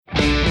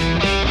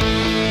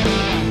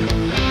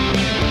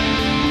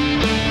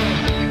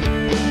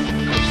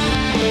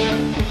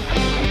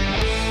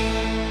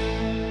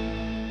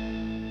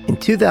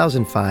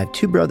2005,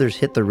 two brothers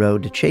hit the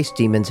road to chase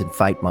demons and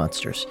fight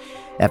monsters.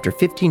 After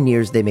 15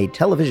 years, they made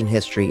television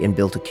history and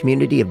built a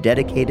community of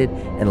dedicated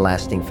and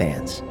lasting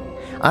fans.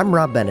 I'm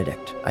Rob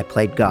Benedict. I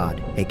played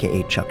God,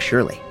 a.k.a. Chuck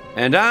Shirley.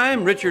 And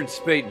I'm Richard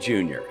Speight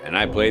Jr., and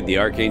I played the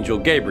Archangel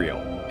Gabriel,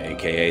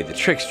 a.k.a. the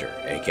Trickster,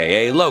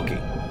 a.k.a. Loki.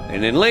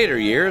 And in later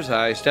years,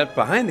 I stepped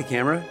behind the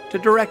camera to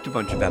direct a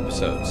bunch of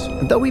episodes.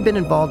 And though we've been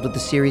involved with the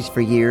series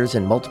for years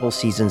and multiple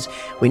seasons,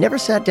 we never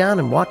sat down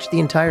and watched the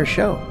entire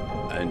show.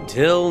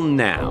 Until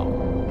now.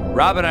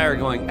 Rob and I are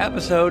going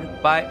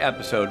episode by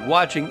episode,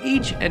 watching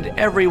each and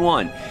every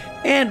one.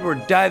 And we're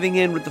diving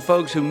in with the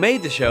folks who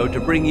made the show to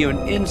bring you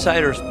an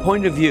insider's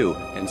point of view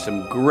and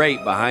some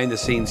great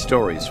behind-the-scenes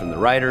stories from the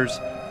writers,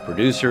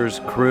 producers,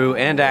 crew,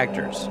 and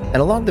actors. And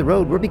along the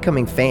road, we're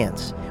becoming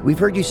fans. We've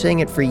heard you saying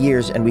it for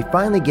years, and we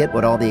finally get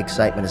what all the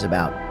excitement is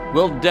about.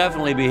 We'll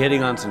definitely be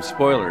hitting on some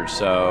spoilers,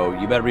 so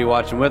you better be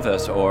watching with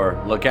us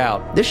or look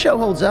out. This show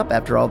holds up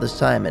after all this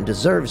time and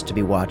deserves to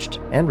be watched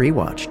and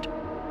rewatched.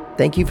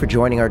 Thank you for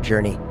joining our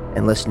journey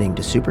and listening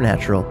to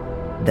Supernatural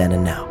Then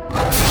and Now.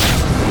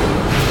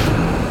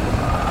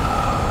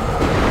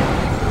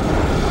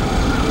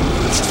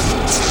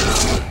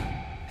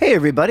 Hey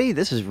everybody,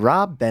 this is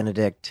Rob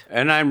Benedict.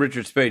 And I'm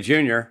Richard Speight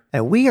Jr.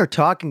 And we are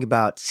talking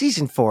about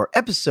Season 4,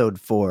 Episode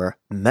 4,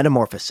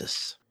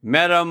 Metamorphosis.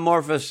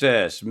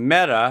 Metamorphosis.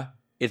 Meta.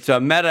 It's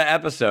a meta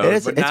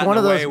episode, but not one in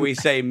of the those way we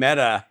say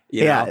meta,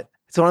 you know?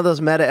 It's one of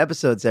those meta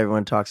episodes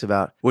everyone talks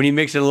about. When you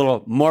mix in a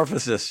little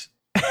morphosis.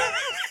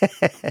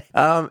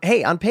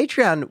 Hey, on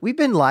Patreon, we've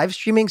been live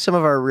streaming some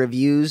of our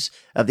reviews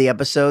of the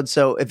episode.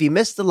 So if you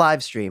missed the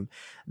live stream,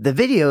 the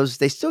videos,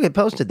 they still get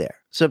posted there.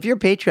 So if you're a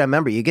Patreon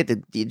member, you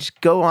just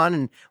go on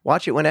and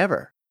watch it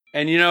whenever.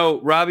 And you know,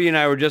 Robbie and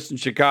I were just in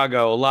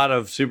Chicago. A lot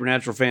of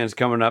Supernatural fans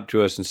coming up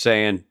to us and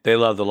saying they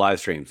love the live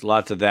streams.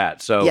 Lots of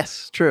that. So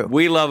yes, true.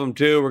 We love them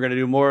too. We're going to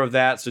do more of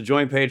that. So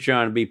join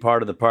Patreon and be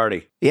part of the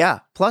party. Yeah.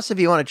 Plus, if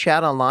you want to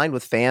chat online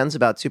with fans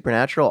about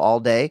Supernatural all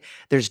day,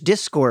 there's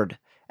Discord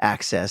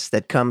access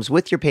that comes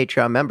with your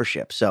Patreon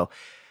membership. So,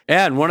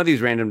 and one of these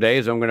random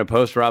days, I'm going to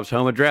post Rob's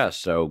home address.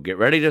 So get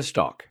ready to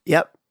stalk.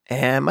 Yep.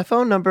 And my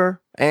phone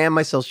number and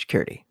my social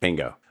security.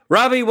 Bingo.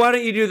 Robbie, why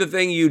don't you do the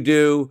thing you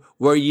do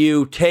where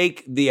you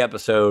take the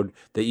episode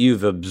that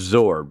you've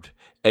absorbed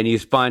and you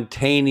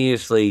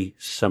spontaneously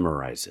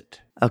summarize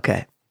it?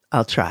 Okay,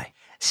 I'll try.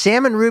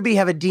 Sam and Ruby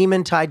have a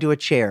demon tied to a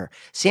chair.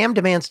 Sam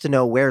demands to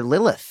know where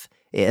Lilith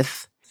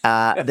is.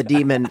 The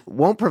demon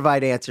won't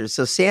provide answers,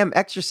 so Sam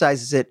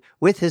exercises it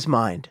with his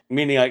mind.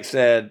 Meaning, like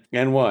said,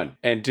 and 1,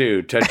 and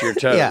 2, touch your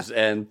toes, Yeah.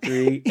 and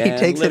 3, He and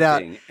takes lifting, it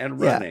out.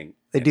 and running. Yeah.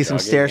 They do some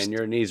stairs. And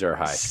your knees are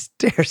high.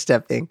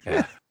 Stair-stepping.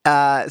 Yeah.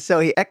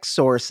 So he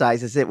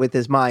exorcises it with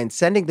his mind,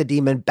 sending the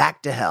demon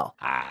back to hell.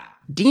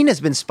 Dean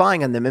has been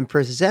spying on them and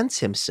presents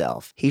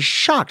himself. He's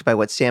shocked by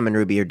what Sam and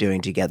Ruby are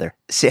doing together.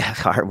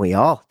 Aren't we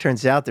all?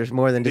 Turns out there's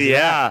more than just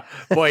Yeah.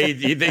 Boy,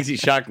 he thinks he's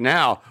shocked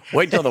now.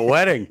 Wait till the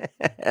wedding.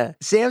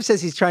 Sam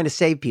says he's trying to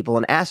save people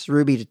and asks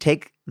Ruby to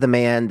take the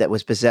man that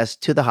was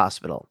possessed to the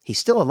hospital. He's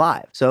still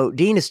alive. So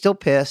Dean is still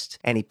pissed,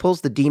 and he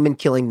pulls the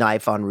demon-killing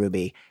knife on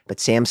Ruby, but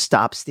Sam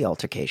stops the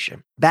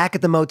altercation. Back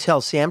at the motel,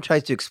 Sam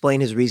tries to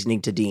explain his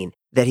reasoning to Dean,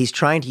 that he's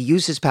trying to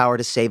use his power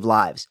to save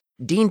lives.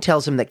 Dean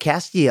tells him that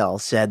Castiel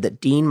said that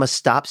Dean must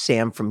stop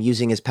Sam from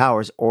using his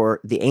powers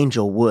or the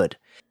angel would.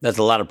 That's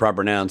a lot of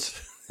proper nouns.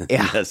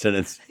 Yeah. That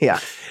sentence. Yeah.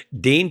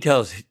 Dean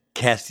tells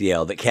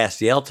Castiel that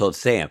Castiel told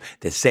Sam,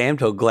 that Sam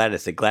told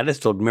Gladys, that Gladys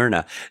told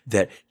Myrna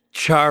that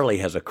Charlie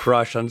has a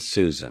crush on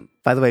Susan.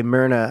 By the way,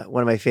 Myrna,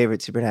 one of my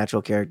favorite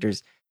Supernatural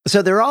characters.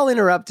 So they're all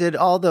interrupted.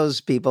 All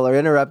those people are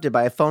interrupted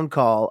by a phone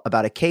call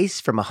about a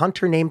case from a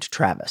hunter named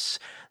Travis.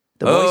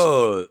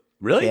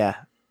 Really? Yeah.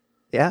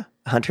 Yeah.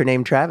 A hunter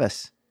named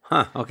Travis.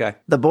 Huh, okay.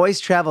 The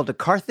boys travel to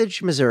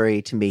Carthage,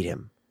 Missouri to meet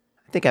him.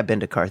 I think I've been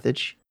to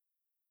Carthage.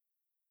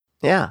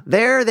 Yeah.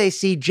 There they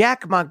see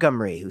Jack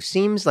Montgomery, who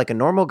seems like a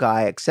normal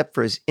guy except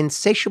for his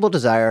insatiable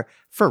desire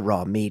for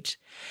raw meat.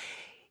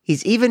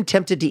 He's even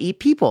tempted to eat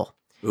people.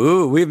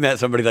 Ooh, we've met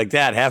somebody like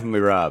that, haven't we,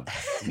 Rob?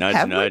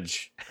 Nudge,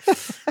 nudge.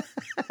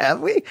 Have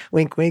we?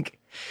 Wink, wink.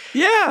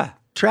 Yeah.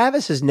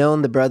 Travis has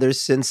known the brothers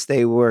since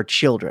they were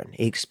children.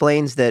 He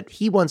explains that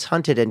he once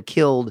hunted and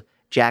killed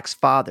Jack's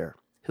father,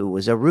 who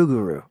was a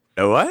Rougarou.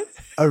 A what?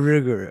 A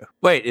Rougarou.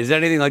 Wait, is that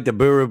anything like the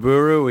Buru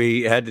Buru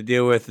we had to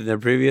deal with in the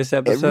previous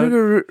episode?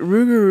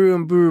 Rougarou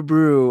and Buru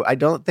Buru, I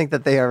don't think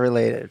that they are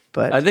related,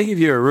 but... I think if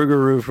you're a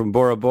Rougarou from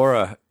Bora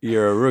Bora,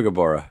 you're a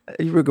Rugabora.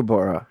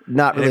 Rugabora,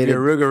 not and related. if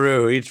you're a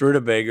Rougarou who eats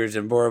rutabagas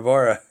in Bora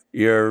Bora,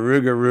 you're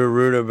a Rougarou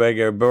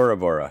rutabaga Bora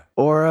Bora.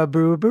 Or a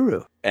Buru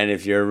Buru. And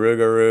if you're a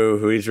Rougarou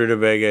who eats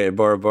rutabaga in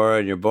Bora Bora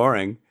and you're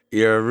boring,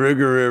 you're a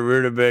Rougarou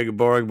rutabaga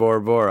boring Bora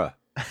Bora.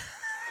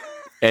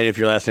 And if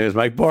your last name is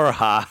Mike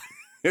Borja...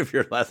 If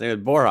your last name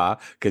is Borja,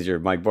 because you're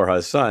Mike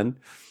Borja's son,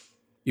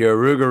 you're a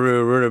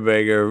Rougarou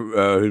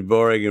rutabaga who's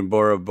boring in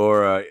Bora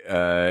Bora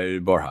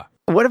Borja.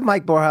 What if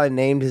Mike Borja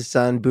named his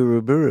son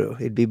Buru Buru?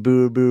 It'd be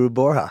Buru Buru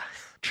Borja.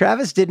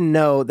 Travis didn't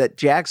know that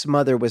Jack's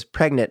mother was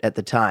pregnant at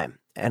the time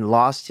and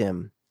lost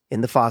him in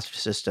the foster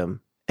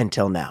system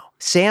until now.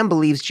 Sam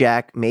believes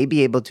Jack may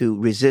be able to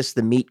resist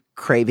the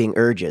meat-craving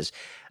urges,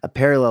 a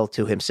parallel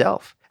to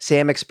himself.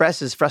 Sam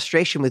expresses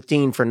frustration with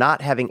Dean for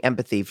not having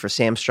empathy for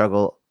Sam's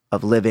struggle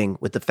of living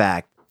with the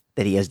fact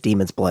that he has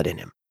demon's blood in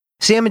him.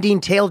 Sam and Dean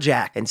tail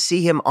Jack and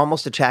see him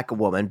almost attack a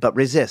woman, but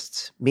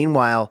resists.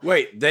 Meanwhile...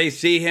 Wait, they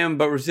see him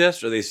but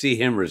resist, or they see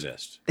him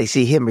resist? They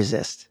see him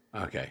resist.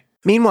 Okay.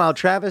 Meanwhile,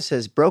 Travis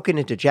has broken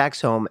into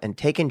Jack's home and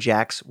taken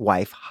Jack's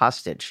wife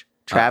hostage.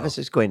 Travis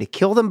is going to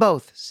kill them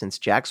both since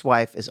Jack's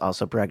wife is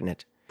also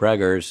pregnant.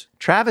 Braggers.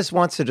 Travis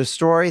wants to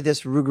destroy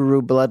this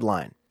Rougarou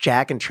bloodline.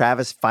 Jack and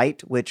Travis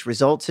fight, which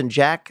results in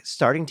Jack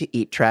starting to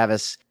eat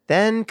Travis,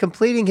 then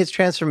completing his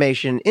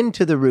transformation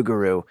into the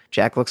Rougarou.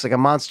 Jack looks like a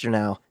monster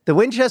now. The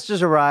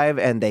Winchesters arrive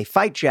and they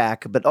fight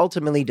Jack, but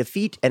ultimately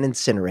defeat and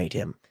incinerate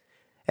him.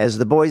 As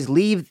the boys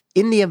leave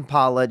in the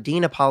Impala,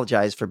 Dean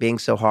apologizes for being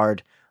so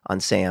hard on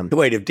Sam.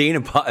 Wait, if Dean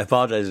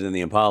apologizes in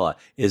the Impala,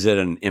 is it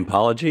an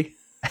impology?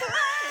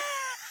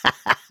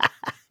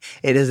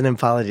 It is an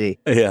apology.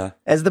 Yeah.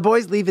 As the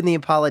boys leave in the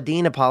Impala,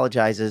 Dean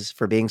apologizes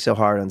for being so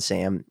hard on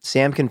Sam.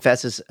 Sam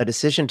confesses a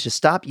decision to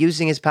stop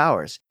using his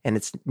powers, and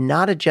it's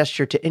not a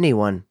gesture to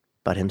anyone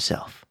but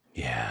himself.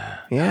 Yeah.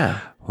 Yeah.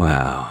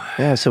 Wow.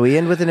 Yeah, so we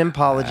end with an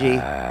apology.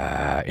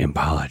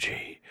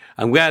 Apology.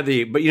 I'm glad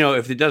but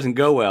if it doesn't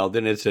go well,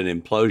 then it's an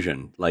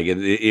implosion. Like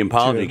the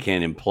apology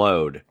can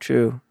implode.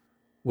 True.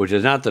 Which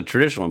is not the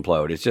traditional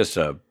implode. It's just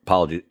a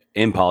apology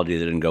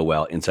that didn't go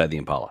well inside the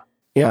Impala.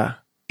 Yeah.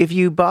 If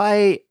you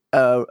buy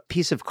a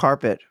piece of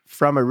carpet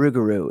from a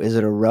Rougarou, is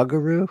it a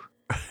Rougarou?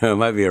 It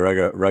might be a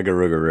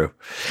Rougarou.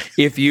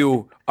 If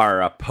you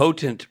are a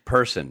potent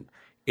person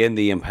in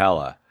the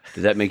Impala,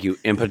 does that make you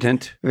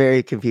impotent?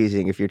 Very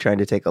confusing if you're trying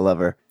to take a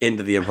lover.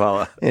 Into the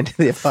Impala. Into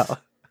the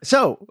Impala.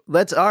 So,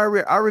 let's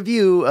our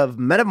review of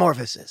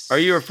Metamorphosis. Are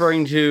you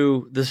referring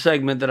to the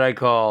segment that I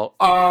call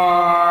RRR,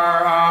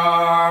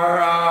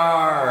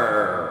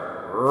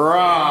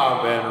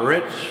 Rob and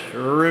Rich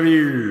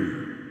Review?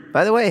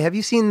 By the way, have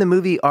you seen the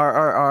movie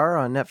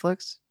RRR on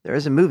Netflix? There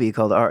is a movie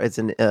called R. It's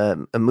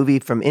a movie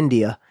from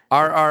India.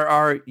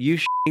 RRR, you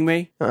shitting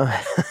me?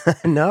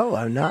 No,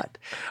 I'm not.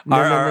 No,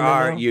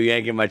 RRR, you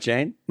yanking my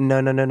chain? No,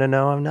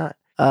 I'm not.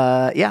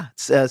 Yeah,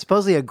 it's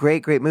supposedly a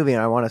great movie,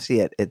 and I want to see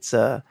it. It's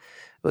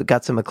it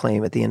got some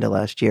acclaim at the end of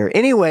last year.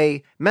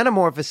 Anyway,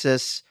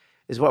 Metamorphosis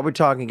is what we're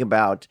talking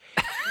about.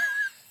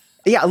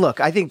 Yeah, look,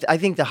 I think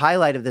the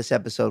highlight of this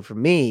episode for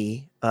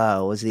me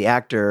was the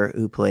actor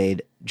who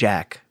played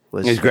Jack.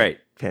 He's great.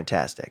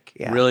 Fantastic.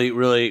 Yeah.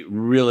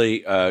 Really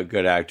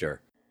good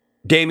actor.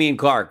 Dameon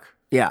Clarke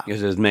is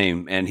his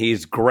name, and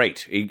he's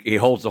great. He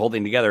holds the whole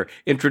thing together.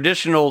 In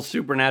traditional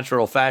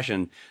supernatural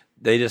fashion,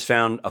 they just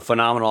found a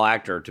phenomenal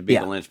actor to be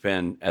the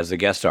linchpin as the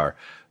guest star.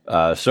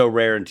 So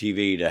rare in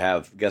TV to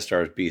have guest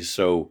stars be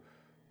so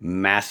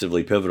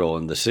massively pivotal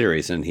in the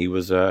series, and he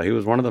was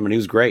one of them, and he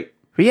was great.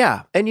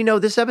 Yeah. And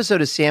this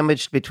episode is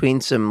sandwiched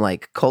between some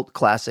like cult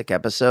classic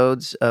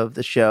episodes of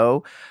the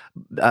show.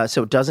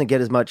 So it doesn't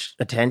get as much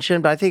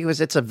attention, but I think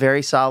it's a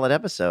very solid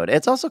episode.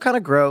 It's also kind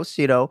of gross,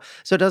 so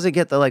it doesn't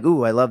get the like,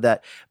 ooh, I love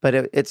that. But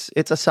it's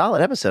a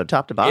solid episode,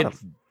 top to bottom.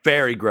 It's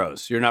very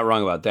gross. You're not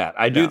wrong about that.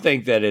 I do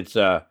think that it's,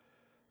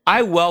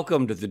 I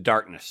welcomed the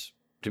darkness,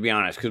 to be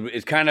honest, because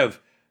it's kind of.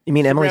 You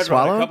mean Emily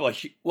Swallow?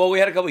 We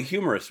had a couple of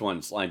humorous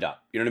ones lined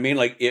up. You know what I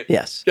mean?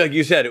 Yes. Like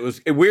you said,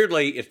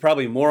 weirdly, it's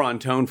probably more on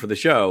tone for the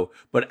show,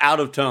 but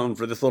out of tone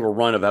for this little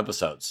run of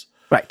episodes.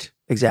 Right.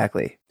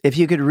 Exactly. If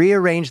you could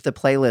rearrange the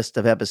playlist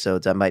of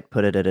episodes, I might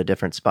put it at a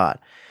different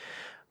spot.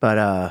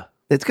 But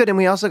it's good. And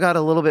we also got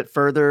a little bit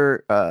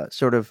further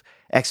sort of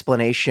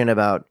explanation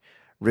about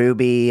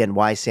Ruby and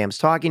why Sam's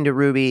talking to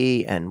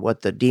Ruby and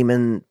what the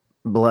demon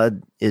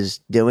blood is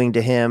doing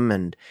to him.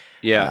 And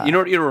yeah, you know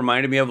what it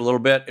reminded me of a little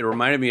bit? It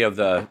reminded me of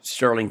the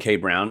Sterling K.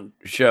 Brown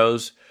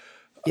shows.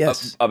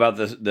 Yes. About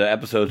the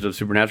episodes of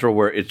Supernatural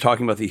where it's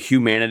talking about the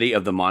humanity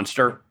of the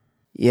monster.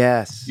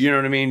 Yes. You know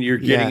what I mean? You're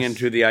getting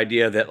into the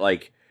idea that,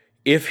 like,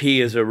 if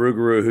he is a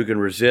Rougarou who can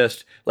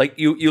resist, like,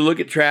 you look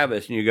at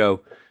Travis and you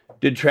go,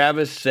 did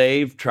Travis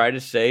try to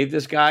save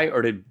this guy,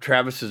 or did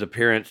Travis's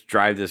appearance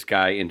drive this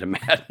guy into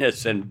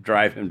madness and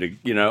drive him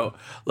to,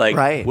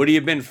 would he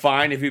have been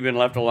fine if he'd been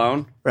left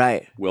alone?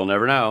 Right. We'll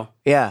never know.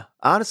 Yeah.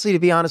 Honestly, to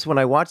be honest, when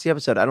I watched the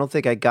episode, I don't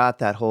think I got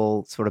that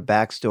whole sort of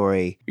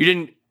backstory. You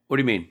didn't? What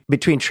do you mean?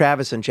 Between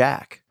Travis and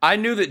Jack. I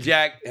knew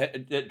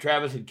that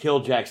Travis had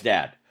killed Jack's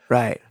dad.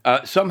 Right.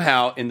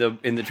 Somehow in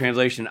the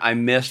translation, I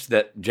missed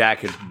that Jack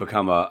had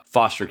become a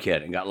foster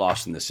kid and got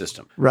lost in the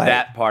system. Right.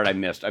 That part I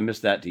missed. I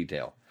missed that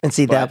detail. And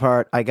see, that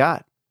part I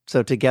got.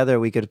 So together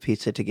we could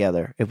piece it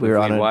together. If we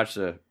watched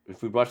the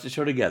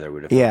show together,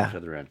 we'd have found each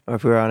other in. Or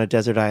if we were on a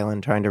desert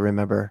island trying to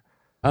remember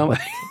what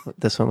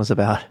this one was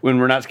about. When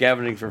we're not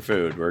scavenging for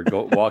food, we're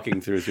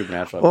walking through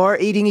Supernatural. Or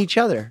eating each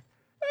other.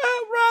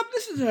 Rob,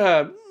 this is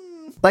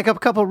like a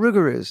couple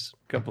Rougarous.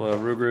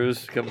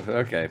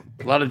 Okay.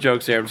 A lot of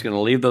jokes there. I'm just going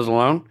to leave those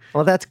alone.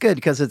 Well, that's good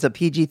because it's a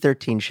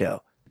PG-13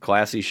 show.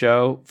 Classy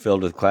show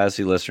filled with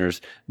classy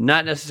listeners.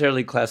 Not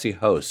necessarily classy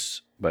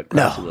hosts, but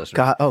classy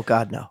listeners.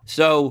 God, no.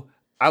 So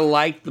I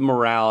liked the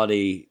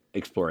morality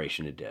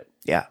exploration it did.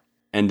 Yeah.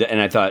 And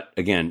I thought,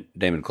 again,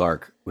 Dameon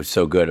Clarke was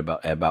so good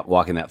about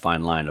walking that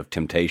fine line of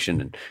temptation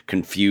and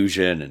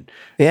confusion and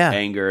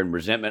anger and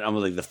resentment. I'm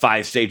like the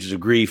 5 stages of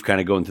grief kind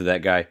of going through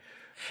that guy.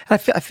 I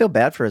feel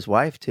bad for his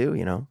wife too,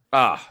 you know.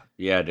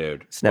 Yeah,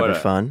 dude. It's never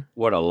fun.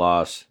 What a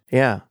loss.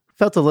 Yeah.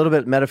 Felt a little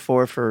bit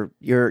metaphor for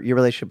your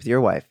relationship with your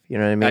wife. You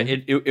know what I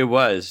mean? It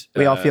was.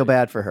 We all feel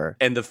bad for her.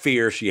 And the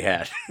fear she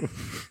had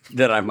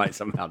that I might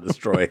somehow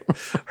destroy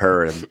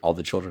her and all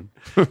the children.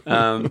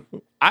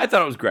 I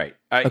thought it was great.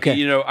 Okay.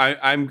 You know,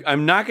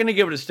 I'm not going to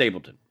give it a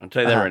Stapleton. I'll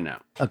tell you that right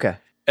now. Okay.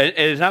 And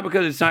it's not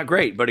because it's not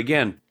great, but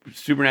again,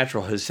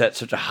 Supernatural has set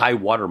such a high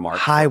watermark.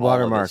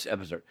 This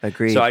episode.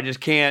 Agreed. So I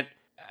just can't.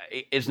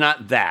 It's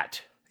not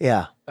that.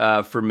 Yeah.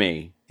 For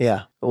me.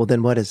 Yeah. Well,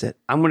 then what is it?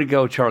 I'm going to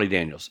go Charlie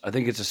Daniels. I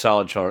think it's a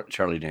solid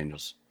Charlie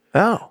Daniels.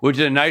 Oh. Which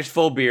is a nice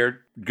full beard,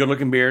 good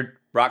looking beard,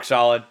 rock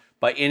solid.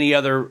 By any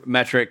other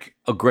metric,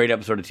 a great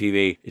episode of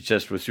TV. It's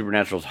just with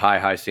Supernatural's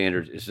high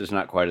standards, it's just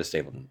not quite a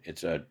Stapleton.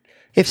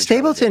 If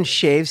Stapleton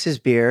shaves his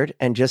beard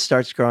and just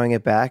starts growing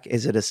it back,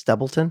 is it a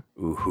Stubbleton?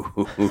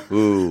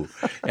 Ooh.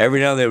 Every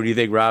now and then when you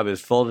think Rob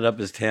has folded up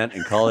his tent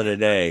and called it a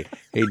day,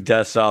 he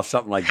dusts off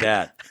something like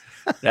that.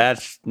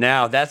 That's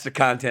the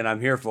content I'm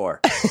here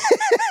for.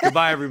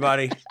 Goodbye,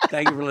 everybody.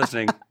 Thank you for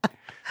listening.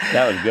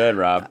 That was good,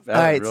 Rob.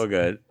 That was real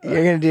good.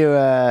 You're going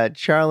to do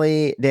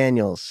Charlie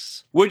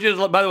Daniels. Which is,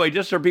 by the way,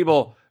 just for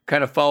people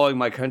kind of following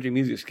my country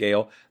music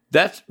scale,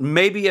 that's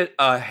maybe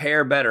a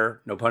hair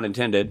better, no pun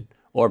intended,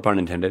 or pun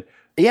intended,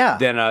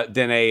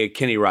 than a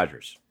Kenny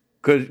Rogers.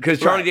 Because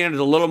Charlie Daniels is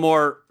a little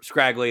more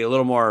scraggly, a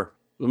little more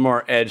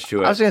edge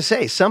to it. I was going to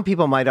say, some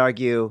people might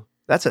argue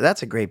that's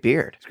a great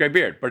beard. It's a great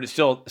beard, but it's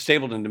still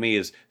Stapleton to me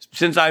is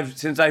since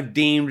I've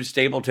deemed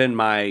Stapleton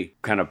my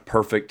kind of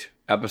perfect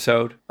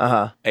episode,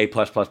 A+++.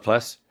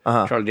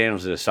 Charlie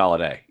Daniels is a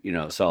solid A,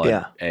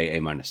 solid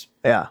A-.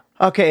 Yeah.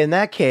 Okay, in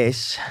that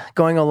case,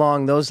 going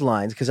along those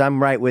lines, because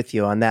I'm right with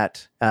you on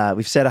that.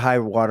 We've set a high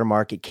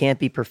watermark. It can't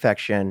be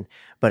perfection,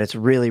 but it's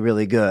really,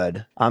 really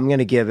good. I'm going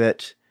to give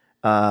it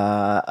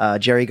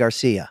Jerry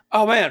Garcia.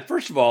 Oh, man.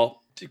 First of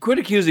all, quit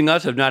accusing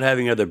us of not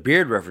having other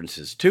beard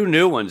references. 2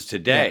 new ones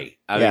today.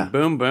 I mean,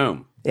 boom,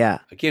 boom. Yeah.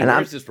 Again,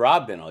 where's this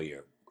Rob been all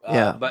year?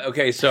 But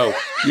okay, so,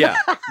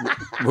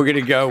 we're going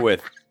to go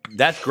with,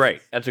 that's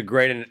great. That's a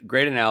great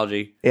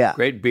analogy. Yeah.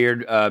 Great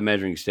beard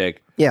measuring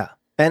stick. Yeah.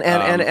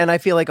 And I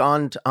feel like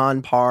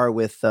on par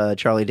with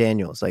Charlie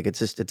Daniels. Like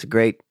it's an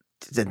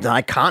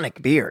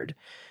iconic beard.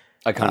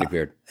 Iconic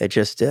beard. It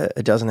just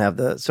it doesn't have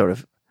the sort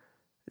of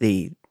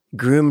the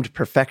groomed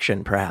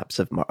perfection perhaps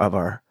of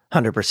our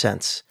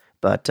 100%,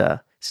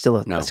 but still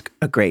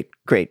a great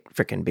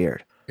freaking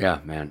beard.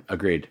 Yeah, man,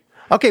 agreed.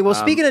 Okay, well,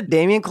 speaking of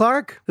Dameon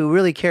Clarke, who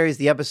really carries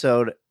the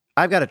episode,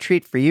 I've got a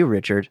treat for you,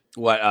 Richard.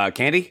 What,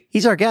 Candy?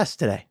 He's our guest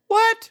today.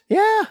 What?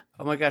 Yeah.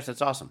 Oh my gosh,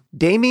 that's awesome.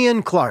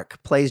 Dameon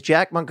Clarke plays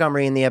Jack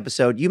Montgomery in the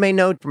episode. You may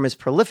know from his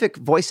prolific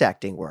voice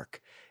acting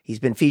work. He's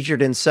been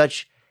featured in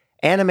such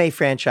anime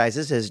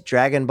franchises as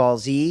Dragon Ball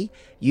Z,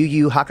 Yu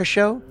Yu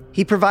Hakusho.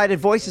 He provided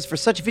voices for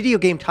such video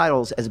game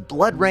titles as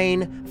Blood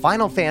Rain,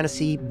 Final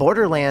Fantasy,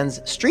 Borderlands,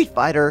 Street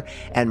Fighter,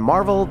 and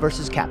Marvel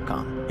vs.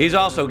 Capcom. He's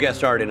also guest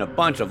starred in a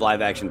bunch of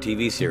live-action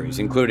TV series,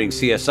 including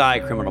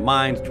CSI, Criminal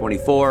Minds,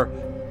 24,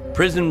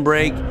 Prison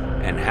Break,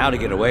 and How to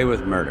Get Away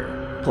with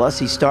Murder. Plus,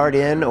 he starred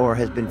in or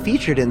has been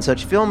featured in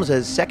such films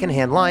as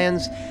Secondhand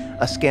Lions,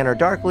 A Scanner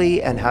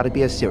Darkly, and How to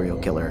Be a Serial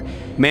Killer.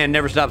 Man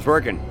never stops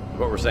working, is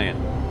what we're saying.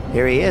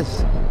 Here he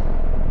is.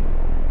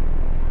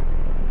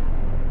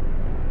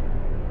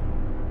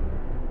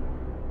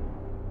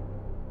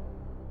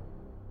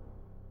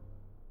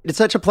 It's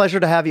such a pleasure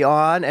to have you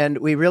on, and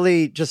we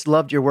really just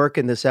loved your work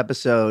in this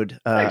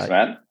episode. Thanks,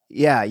 man.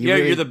 Yeah,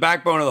 you're the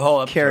backbone of the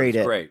whole episode. Carried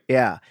it. Great.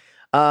 Yeah.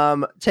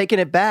 Taking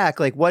it back,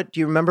 like, do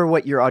you remember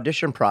what your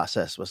audition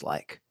process was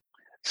like?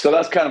 So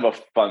that's kind of a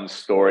fun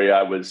story.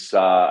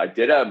 I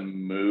did a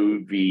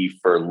movie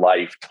for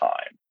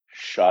Lifetime,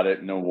 shot it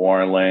in New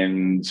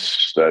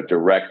Orleans. The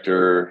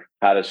director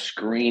had a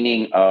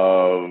screening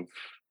of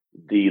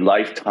the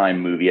Lifetime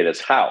movie at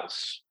his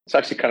house. It's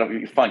actually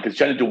kind of fun because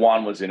Jenna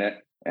Dewan was in it,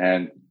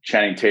 and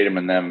Channing Tatum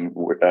and them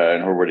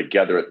and her were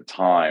together at the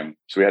time.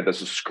 So we had this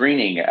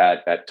screening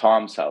at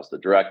Tom's house, the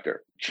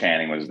director.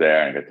 Channing was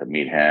there, and I got to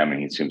meet him, and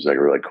he seems like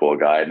a really cool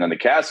guy. And then the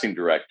casting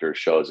director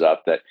shows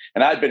up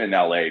and I'd been in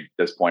LA at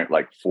this point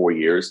like 4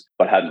 years,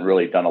 but hadn't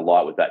really done a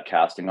lot with that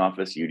casting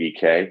office,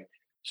 UDK.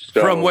 So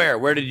from where?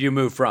 Where did you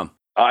move from?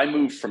 I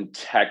moved from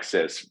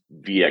Texas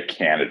via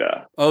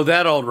Canada. Oh,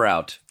 that old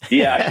route.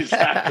 Yeah,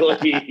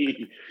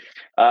 exactly.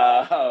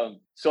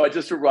 So I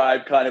just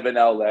arrived kind of in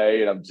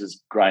LA, and I'm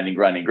just grinding.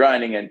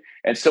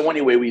 And so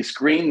anyway, we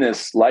screened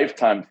this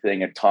Lifetime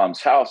thing at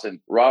Tom's house, and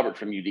Robert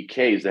from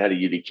UDK, is the head of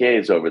UDK,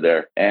 is over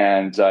there.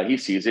 And he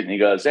sees it and he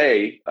goes,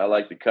 "Hey, I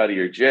like the cut of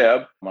your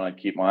jib. I'm going to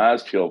keep my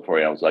eyes peeled for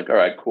you." I was like, "All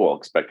right, cool."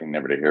 Expecting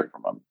never to hear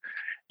from him.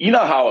 you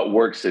know how it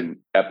works in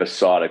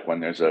episodic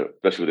when there's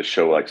especially with a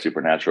show like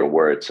Supernatural,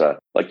 where it's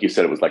like you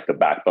said, it was like the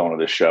backbone of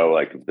the show.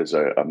 Like if there's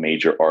a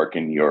major arc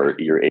in your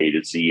A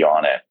to Z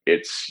on it,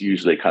 it's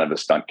usually kind of a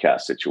stunt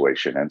cast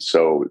situation. And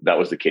so that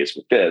was the case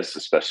with this,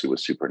 especially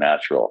with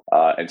Supernatural.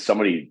 And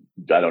somebody,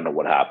 I don't know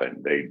what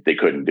happened. They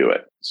couldn't do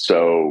it.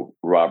 So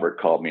Robert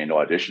called me into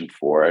audition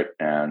for it.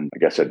 And I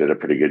guess I did a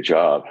pretty good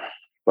job.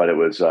 But it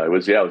was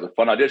a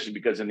fun audition,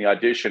 because in the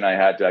audition I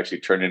had to actually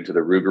turn into the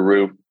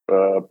Rougarou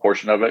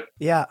portion of it.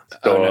 Yeah.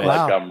 So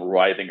I'm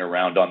writhing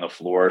around on the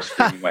floor,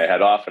 screaming my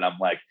head off, and I'm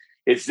like,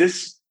 "Is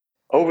this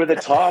over the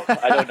top?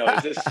 I don't know.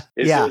 Is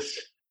this?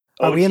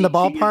 Are we in the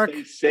OTT, ballpark? as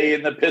they say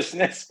in the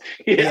business."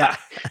 Yeah.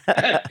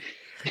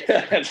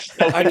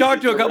 So I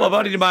talked to a couple of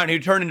buddies of mine who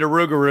turned into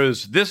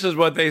Rougarous. This is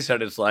what they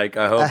said it's like.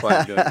 I hope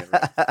I'm doing it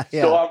right.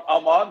 Yeah. So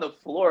I'm on the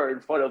floor in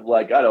front of,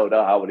 like, I don't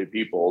know how many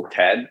people,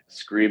 10,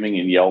 screaming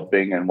and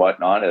yelping and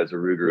whatnot, as a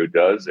Rougarou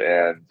does.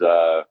 And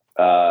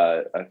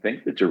I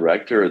think the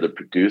director or the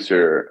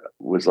producer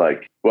was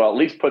like, well, at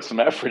least put some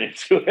effort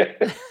into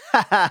it.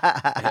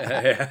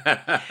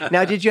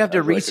 Now, did you have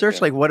to research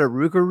like what a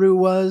Rougarou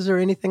was or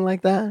anything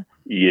like that?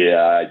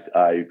 Yeah,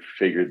 I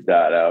figured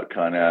that out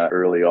kind of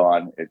early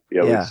on. It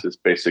was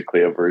just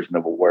basically a version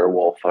of a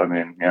werewolf. I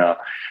mean, yeah.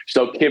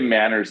 So Kim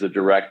Manners, the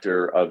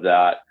director of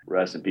that,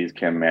 rest in peace,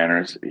 Kim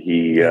Manners,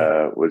 he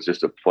was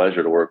just a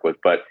pleasure to work with.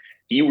 But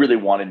he really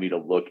wanted me to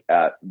look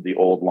at the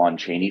old Lon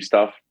Chaney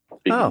stuff,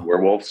 speaking of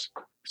werewolves.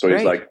 So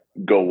he's like,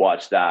 go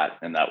watch that.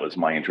 And that was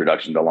my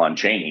introduction to Lon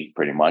Chaney,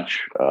 pretty much.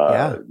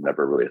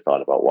 Never really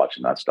thought about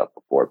watching that stuff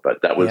before.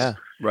 But that was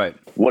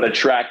what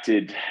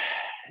attracted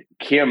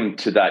Kim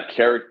to that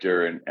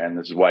character, and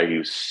this is why he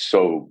was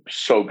so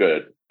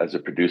good as a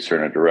producer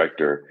and a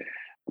director,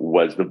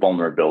 was the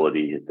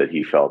vulnerability that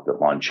he felt that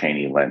Lon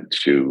Chaney lent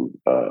to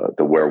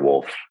the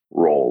werewolf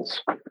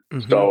roles.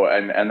 Mm-hmm. So,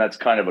 and that's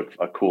kind of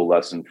a cool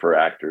lesson for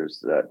actors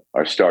that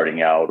are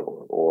starting out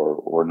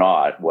or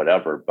not,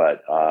 whatever.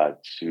 But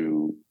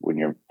to, when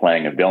you're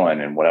playing a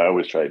villain, and what I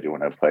always try to do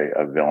when I play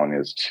a villain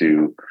is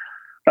to,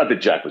 not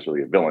that Jack was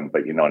really a villain,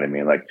 but you know what I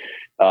mean, like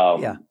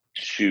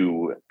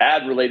to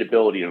add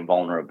relatability and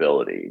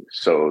vulnerability,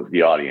 so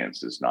the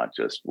audience is not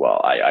just,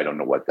 well, I don't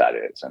know what that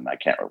is and I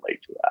can't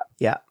relate to that.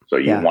 Yeah. So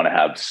you want to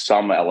have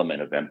some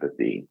element of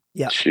empathy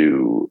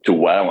to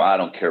well, I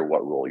don't care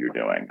what role you're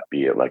doing,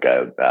 be it like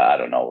a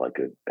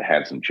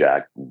handsome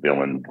Jack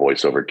villain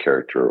voiceover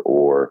character,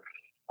 or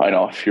I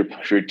know if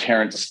you're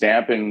Terrence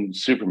Stamp in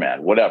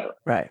Superman, whatever.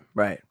 Right.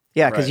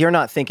 Yeah, because you're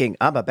not thinking,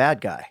 I'm a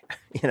bad guy.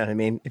 You know what I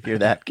mean? If you're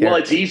that character.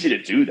 Well, it's easy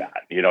to do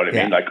that. You know what I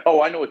mean? Like,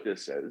 oh, I know what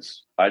this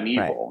is. I'm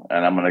evil,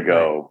 and I'm going to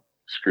go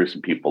screw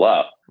some people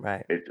up.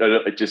 Right.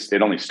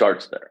 It only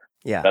starts there.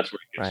 Yeah. That's where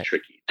it gets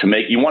tricky.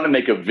 You want to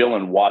make a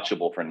villain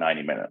watchable for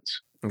 90 minutes.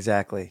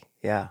 Exactly.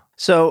 Yeah.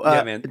 So,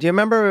 do you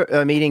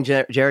remember meeting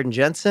Jared and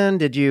Jensen?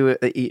 Did you,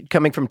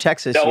 coming from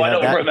Texas? No, I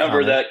don't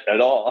remember that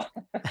at all.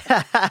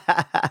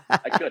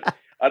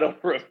 I don't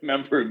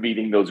remember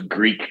meeting those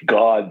Greek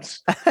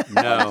gods.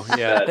 No,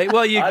 yeah.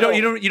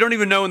 You don't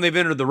even know when they've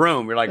entered the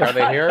room. You're like, are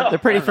they here? They're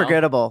pretty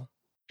forgettable.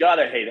 God,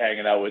 I hate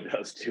hanging out with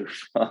those two.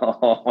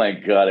 Oh my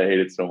God, I hate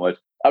it so much.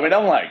 I mean,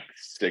 I'm like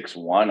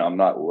 6'1", I'm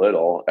not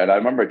little. And I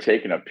remember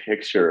taking a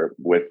picture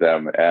with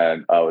them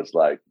and I was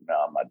like, no,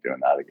 I'm not doing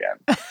that again.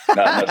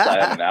 Not unless I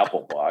have an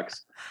Apple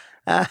box.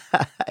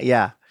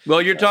 Yeah.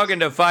 Well, you're talking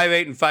to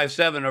 5'8" and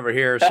 5'7" over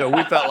here, so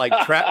we felt like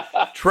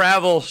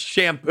travel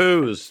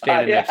shampoos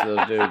standing next to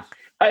those dudes.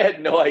 I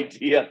had no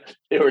idea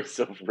they were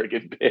so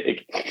friggin'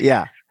 big.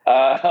 Yeah.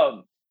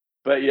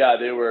 But yeah,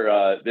 they were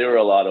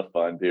a lot of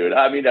fun, dude.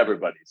 I mean,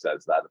 everybody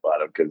says that about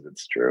them because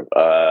it's true.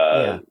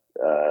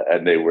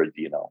 And they would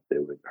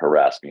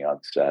harass me on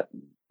set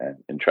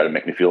and try to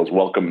make me feel as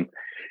welcome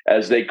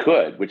as they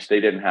could, which they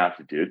didn't have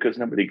to do because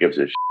nobody gives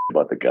a shit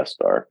about the guest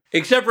star.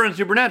 Except for in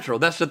Supernatural.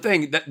 That's the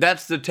thing.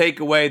 That's the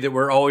takeaway that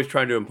we're always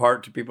trying to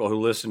impart to people who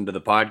listen to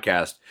the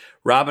podcast.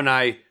 Rob and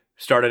I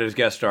started as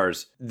guest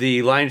stars.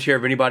 The lion's share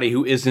of anybody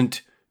who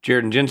isn't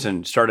Jared and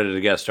Jensen started as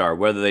a guest star,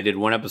 whether they did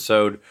one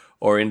episode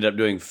or ended up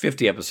doing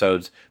 50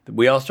 episodes.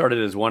 We all started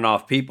as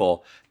one-off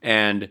people.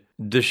 And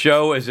the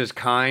show is as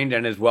kind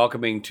and as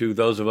welcoming to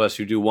those of us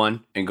who do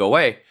one and go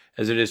away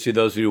as it is to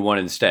those who do one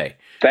and stay.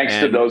 Thanks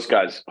to those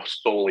guys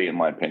solely, in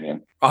my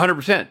opinion.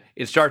 100%.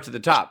 It starts at the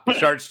top.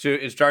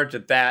 It starts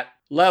at that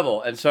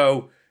level. And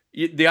so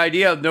the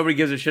idea of nobody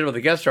gives a shit about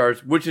the guest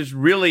stars, which is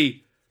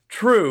really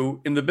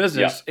true in the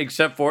business,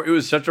 except for it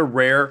was such a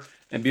rare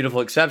and beautiful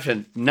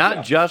exception,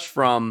 not just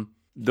from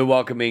the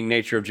welcoming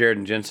nature of Jared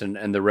and Jensen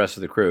and the rest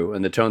of the crew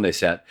and the tone they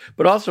set,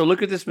 but also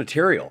look at this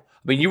material. I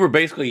mean, you were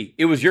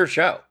it was your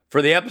show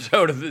for the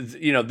episode of,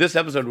 this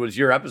episode was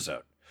your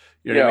episode.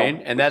 You know what I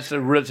mean? And that's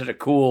such a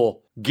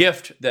cool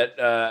gift that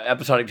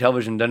episodic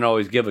television doesn't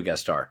always give a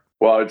guest star.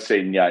 Well, I would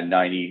say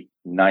 90%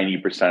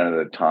 90% of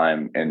the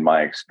time, in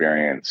my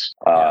experience,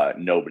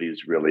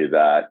 nobody's really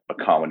that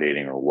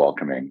accommodating or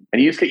welcoming.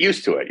 And you just get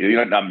used to it.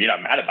 You're not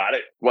mad about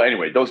it. Well,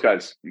 anyway, those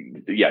guys,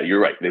 yeah, you're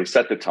right. They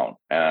set the tone,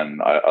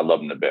 and I love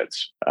them to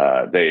bits.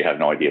 They have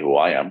no idea who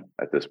I am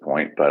at this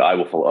point, but I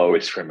will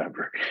always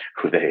remember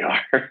who they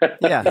are.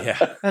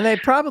 Yeah. And they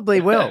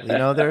probably will.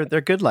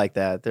 They're good like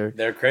that.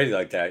 They're crazy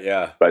like that,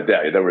 yeah. But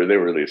yeah, they were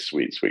really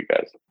sweet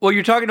guys. Well,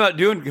 you're talking about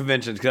doing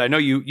conventions, because I know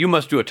you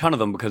must do a ton of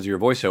them because of your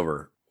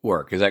voiceover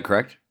work. Is that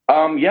correct?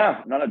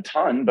 Yeah, not a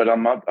ton, but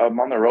I'm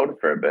on the road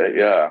for a bit.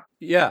 Yeah.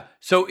 Yeah.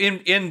 So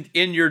in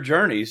your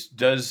journeys,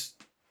 does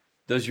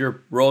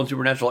your role in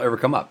Supernatural ever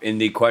come up in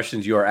the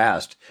questions you are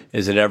asked?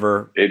 Is it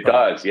ever? It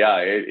does. Yeah.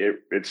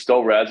 It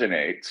still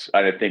resonates.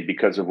 And I think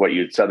because of what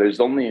you said, there's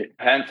only a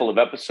handful of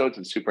episodes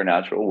in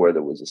Supernatural where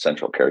there was a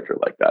central character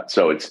like that.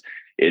 So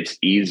it's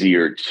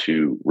easier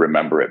to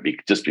remember it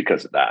just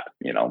because of that.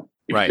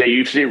 Right. If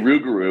you say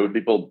Rougarou,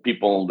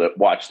 people that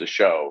watch the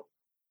show,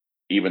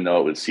 even though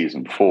it was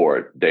season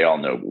 4, they all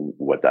know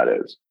what that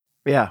is.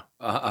 Yeah.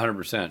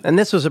 100%. And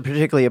this was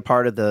particularly a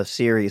part of the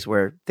series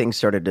where things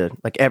started to,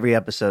 like, every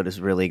episode is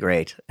really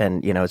great.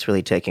 And, it's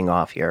really taking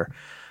off here.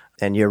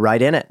 And you're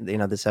right in it.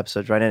 This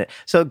episode's right in it.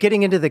 So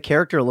getting into the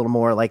character a little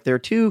more, like, there are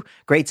 2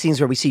 great scenes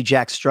where we see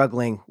Jack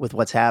struggling with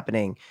what's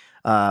happening.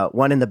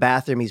 One in the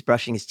bathroom, he's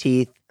brushing his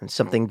teeth and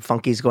something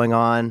funky's going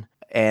on.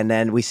 And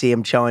then we see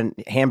him chewing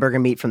hamburger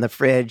meat from the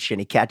fridge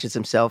and he catches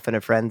himself in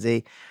a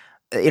frenzy.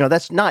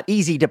 That's not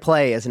easy to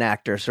play as an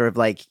actor, sort of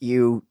like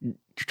you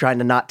trying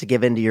to not to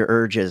give in to your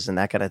urges and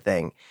that kind of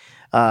thing.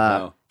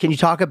 No. Can you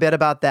talk a bit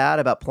about that,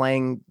 about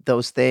playing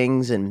those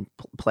things and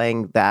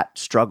playing that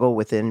struggle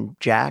within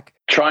Jack?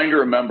 Trying to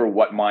remember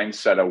what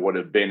mindset I would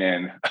have been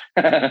in.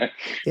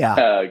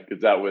 Yeah.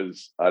 Because that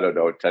was, I don't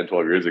know, 10,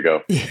 12 years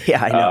ago.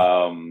 Yeah, I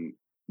know.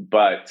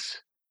 But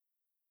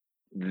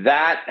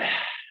that,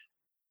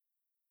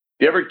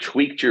 you ever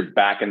tweaked your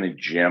back in the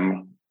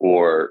gym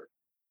or,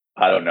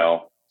 I don't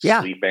know,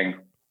 sleeping?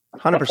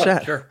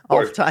 100%. Sure.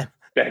 All the time.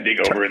 Bending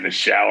over in the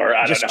shower.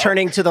 I just don't know.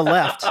 Turning to the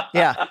left.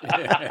 Yeah.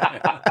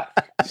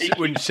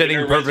 When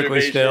sitting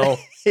perfectly still.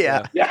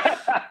 Yeah. Yeah.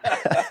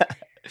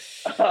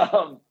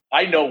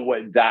 I know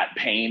what that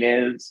pain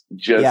is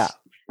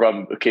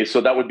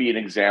so that would be an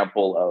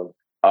example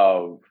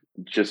of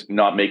just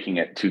not making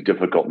it too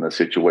difficult in a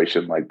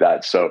situation like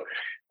that. So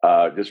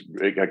just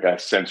like a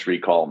sense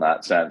recall in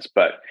that sense.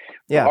 But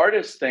the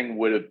hardest thing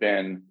would have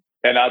been,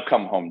 and I've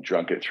come home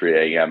drunk at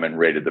 3 a.m. and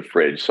raided the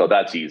fridge. So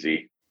that's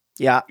easy.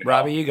 Yeah.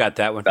 Robbie, you got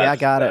that one. I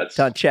got it.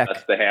 Done. Check.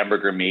 That's the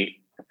hamburger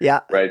meat. Yeah.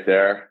 Right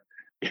there.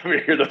 You ever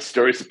hear those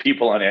stories of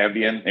people on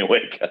Ambien? They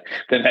wake up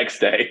the next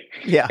day.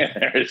 Yeah.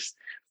 And there's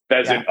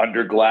pheasant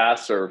under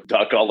glass or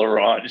duck à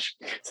l'orange.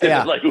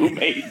 Yeah. Like, who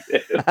made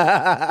this?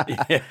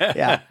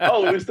 Yeah.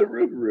 Oh, it was the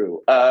Rougarou.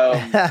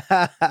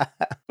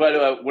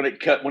 But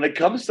when it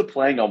comes to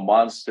playing a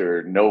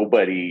monster,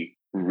 nobody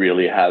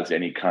really has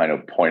any kind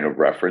of point of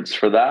reference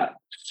for that.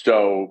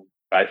 So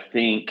I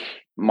think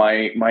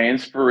my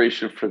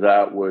inspiration for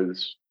that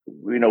was,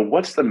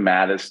 what's the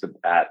maddest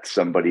at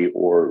somebody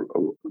or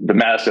the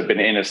maddest I've been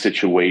in a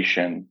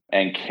situation,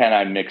 and can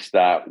I mix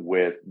that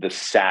with the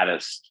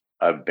saddest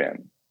I've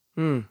been?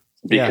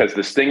 Because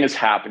this thing is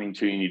happening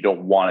to you and you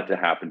don't want it to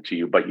happen to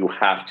you, but you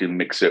have to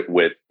mix it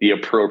with the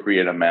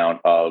appropriate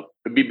amount of,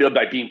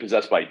 by being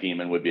possessed by a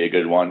demon would be a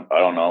good one. I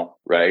don't know,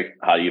 right?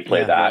 How do you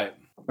play that?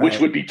 Right. Which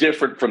would be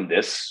different from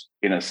this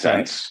in a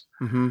sense.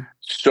 Right. Mm-hmm.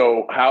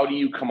 So how do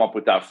you come up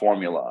with that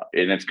formula?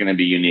 And it's going to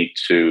be unique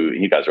to,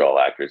 you guys are all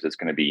actors, it's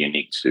going to be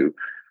unique to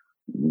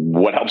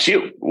what helps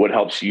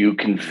you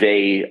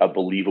convey a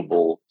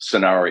believable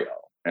scenario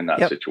in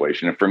that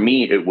situation. And for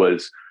me, it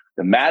was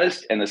the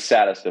maddest and the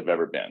saddest I've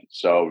ever been.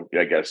 So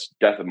I guess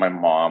death of my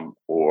mom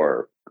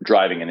or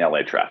driving in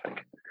LA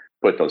traffic.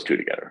 Put those 2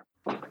 together.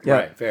 Yeah.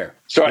 Right, fair.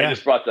 Sorry, I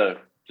just brought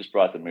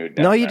the mood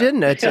down. No, you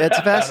didn't. It's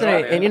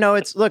fascinating.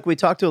 And look, we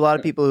talked to a lot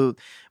of people who,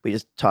 we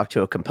just talked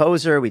to a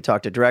composer, we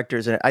talked to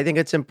directors, and I think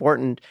it's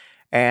important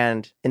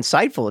and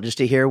insightful just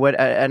to hear what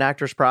an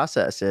actor's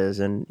process is.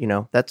 And,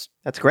 that's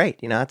great.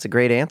 That's a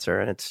great answer,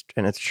 and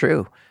it's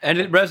true. And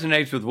it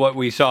resonates with what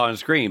we saw on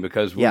screen,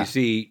 because we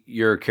see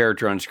your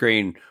character on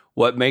screen.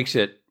 What makes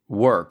it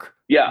work,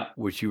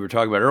 which you were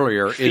talking about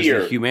earlier, is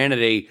the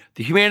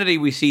humanity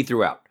we see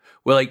throughout.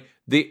 Well, like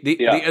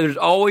there's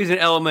always an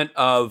element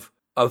of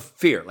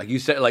fear, like you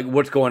said, like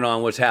what's going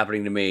on, what's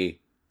happening to me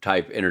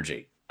type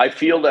energy. I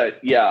feel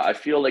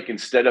like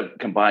instead of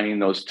combining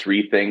those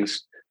 3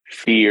 things,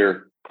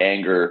 fear,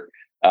 anger,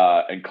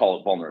 and call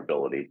it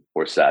vulnerability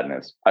or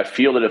sadness, I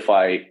feel that if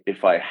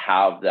I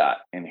have that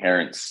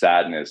inherent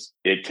sadness,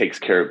 it takes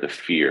care of the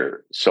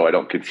fear, so I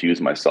don't confuse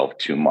myself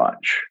too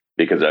much.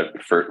 Because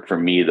for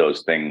me,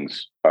 those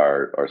things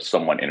are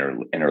somewhat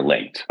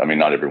interlinked. I mean,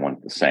 not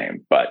everyone's the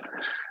same, but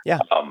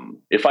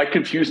if I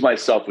confuse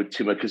myself with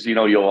too much, because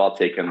you'll all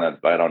take in the,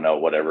 I don't know,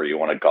 whatever you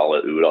want to call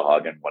it, OODA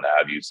hug and what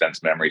have you,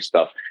 sense memory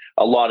stuff.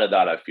 A lot of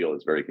that I feel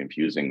is very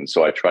confusing. And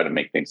so I try to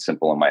make things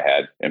simple in my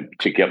head and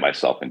to get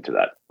myself into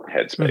that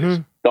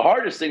headspace. The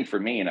hardest thing for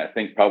me, and I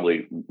think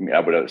probably I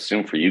would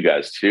assume for you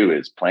guys too,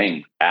 is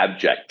playing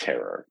abject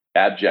terror,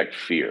 abject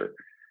fear.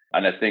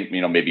 And I think,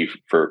 maybe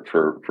for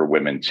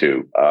women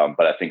too,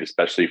 but I think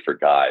especially for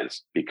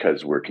guys,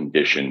 because we're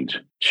conditioned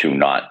to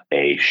not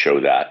show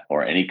that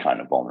or any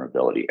kind of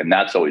vulnerability. And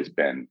that's always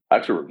been, I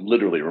have to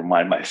literally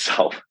remind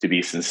myself to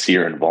be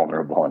sincere and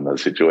vulnerable in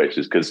those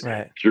situations, because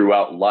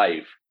throughout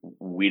life,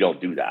 we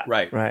don't do that.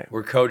 Right.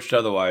 We're coached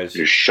otherwise.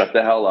 Just shut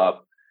the hell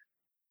up,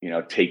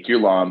 take your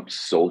lumps,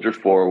 soldier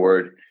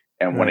forward.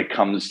 And when it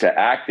comes to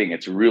acting,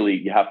 it's really,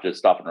 you have to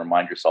stop and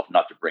remind yourself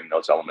not to bring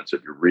those elements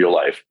of your real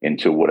life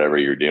into whatever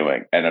you're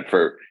doing. And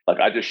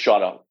I just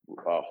shot a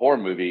horror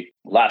movie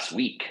last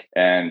week.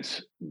 And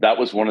that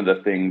was one of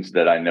the things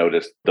that I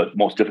noticed. The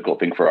most difficult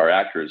thing for our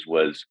actors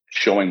was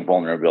showing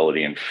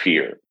vulnerability and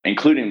fear,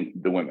 including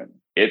the women.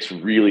 It's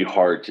really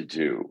hard to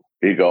do.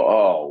 You go,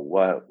 oh,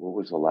 what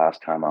was the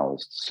last time I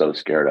was so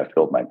scared I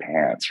filled my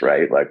pants,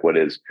 right? Like,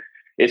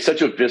 it's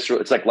such a visceral,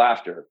 it's like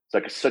laughter. It's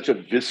like such a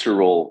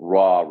visceral,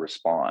 raw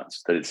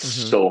response that it's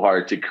so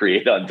hard to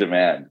create on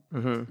demand.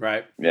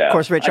 Right. Yeah. Of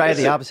course, Rich, I have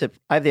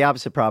the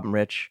opposite problem,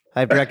 Rich.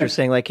 I have directors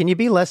saying, like, can you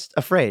be less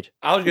afraid?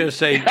 I was going to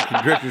say,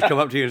 directors come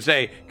up to you and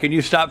say, can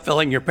you stop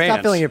filling your pants?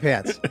 Stop filling your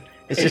pants.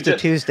 It's just a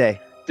Tuesday.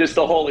 Just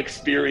the whole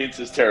experience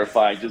is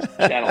terrifying. Just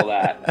channel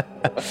that.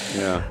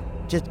 Yeah.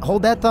 Just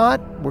hold that thought.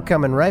 We're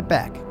coming right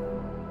back.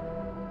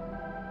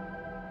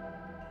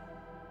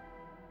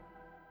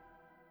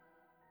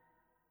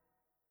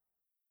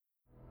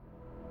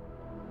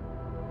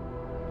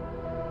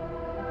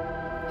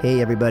 Hey,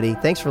 everybody.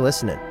 Thanks for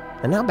listening.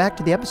 And now back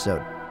to the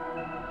episode.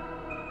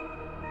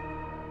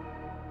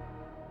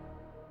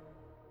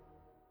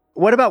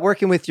 What about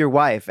working with your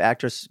wife,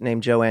 actress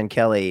named Joanne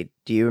Kelly?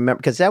 Do you remember?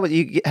 Because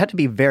you had to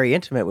be very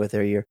intimate with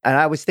her. And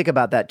I always think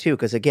about that too,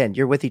 because again,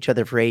 you're with each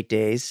other for 8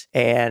 days,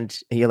 and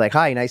you're like,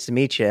 "Hi, nice to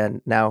meet you."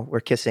 And now we're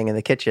kissing in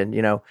the kitchen.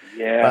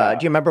 Yeah.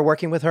 Do you remember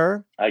working with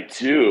her? I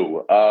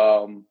do.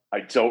 I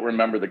don't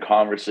remember the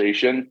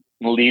conversation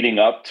leading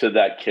up to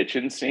that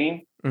kitchen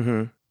scene,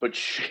 but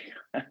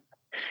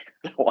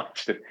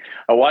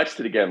I watched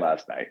it again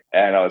last night,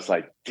 and I was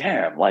like,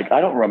 "Damn! Like,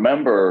 I don't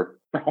remember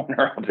throwing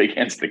her up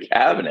against the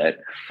cabinet."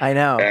 I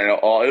know, and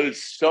it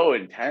was so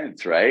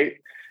intense, right?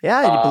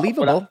 Yeah,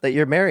 believable that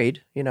you're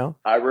married.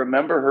 I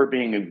remember her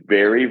being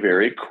very,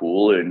 very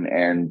cool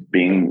and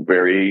being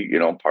very,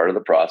 part of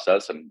the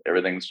process, and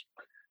everything's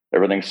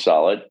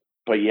solid.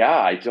 But yeah,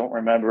 I don't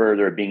remember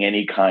there being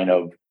any kind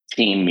of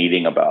team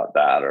meeting about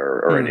that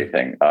or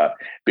anything,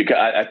 because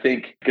I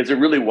think there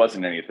really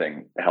wasn't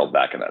anything held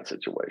back in that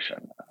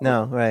situation.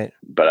 No, right.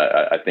 But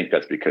I think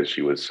that's because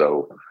she was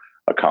so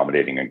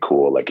accommodating and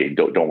cool. Like, hey,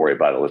 don't worry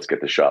about it. Let's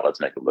get the shot.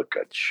 Let's make it look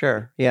good.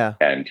 Sure. Yeah.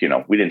 And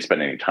we didn't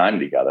spend any time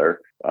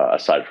together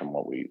aside from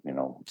what we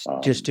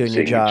just doing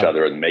seeing your job, each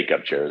other in the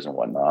makeup chairs and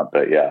whatnot.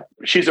 But yeah,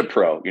 she's a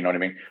pro. You know what I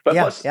mean? But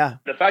plus,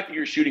 the fact that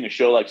you're shooting a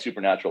show like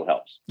Supernatural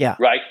helps. Yeah.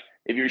 Right.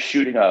 If you're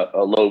shooting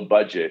a low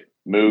budget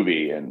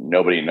movie and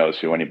nobody knows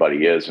who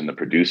anybody is and the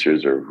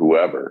producers or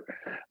whoever,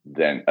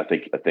 then I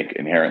think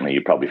inherently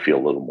you probably feel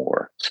a little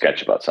more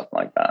sketch about something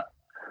like that.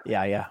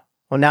 Yeah.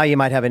 Well, now you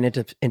might have an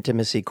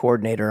intimacy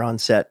coordinator on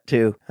set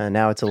too.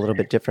 Now it's a little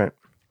bit different.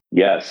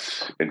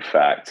 Yes, in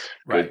fact.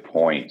 Good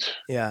point.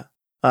 Yeah.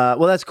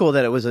 Well, that's cool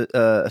that it was a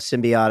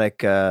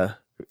symbiotic,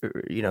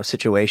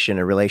 situation,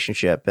 a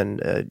relationship,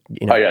 and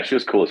Oh yeah, she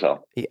was cool as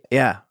hell.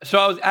 Yeah.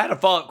 So I had a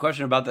follow-up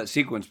question about that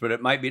sequence, but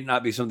it might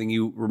not be something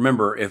you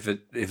remember if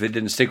it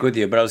didn't stick with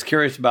you. But I was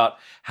curious about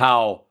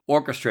how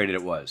orchestrated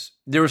it was.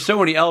 There were so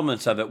many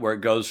elements of it where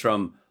it goes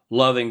from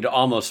loving to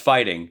almost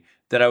fighting,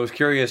 that I was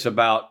curious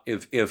about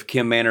if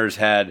Kim Manners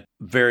had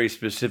very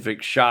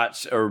specific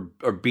shots or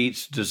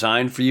beats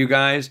designed for you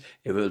guys,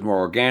 if it was more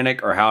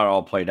organic, or how it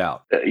all played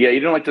out. Yeah,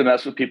 you don't like to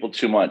mess with people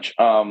too much.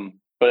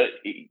 But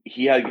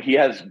he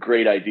has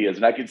great ideas,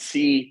 and I could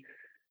see,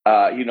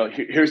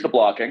 here's the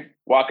blocking.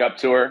 Walk up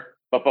to her,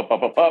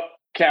 up,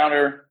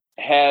 counter,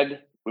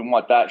 head. We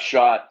want that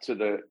shot to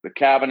the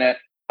cabinet,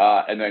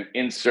 and then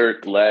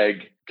insert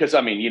leg. Because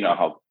how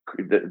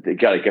they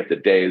got to get the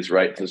days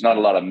right. There's not a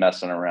lot of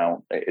messing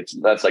around.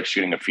 That's like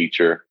shooting a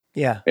feature.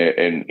 Yeah.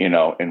 In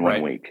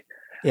 1 week.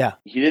 Yeah.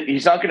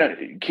 He's not gonna.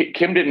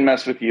 Kim didn't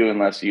mess with you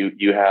unless you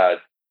had.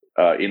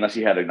 Unless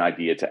you had an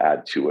idea to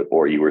add to it,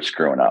 or you were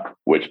screwing up,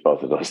 which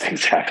both of those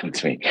things happened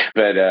to me.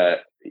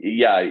 But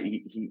he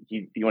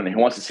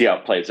wants to see how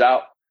it plays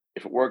out.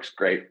 If it works,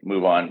 great,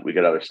 move on. We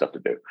got other stuff to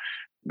do.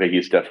 But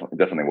he's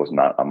definitely was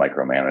not a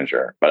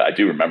micromanager. But I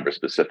do remember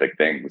specific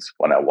things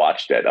when I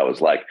watched it. I was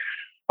like,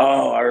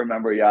 oh, I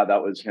remember. Yeah,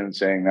 that was him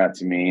saying that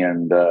to me,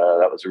 and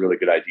that was a really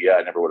good idea.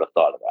 I never would have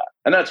thought of that.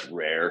 And that's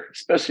rare,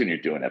 especially when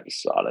you're doing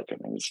episodic. I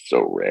mean, it's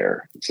so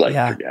rare. It's like,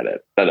 forget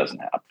it. That doesn't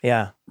happen.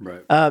 Yeah.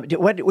 Right. Do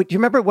you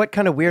remember what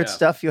kind of weird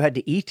stuff you had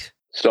to eat?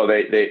 So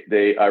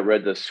I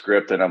read the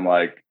script, and I'm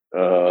like,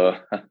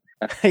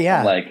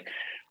 yeah.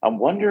 I'm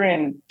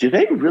wondering, do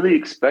they really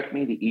expect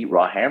me to eat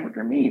raw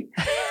hamburger meat?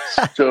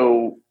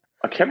 So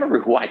I can't remember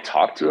who I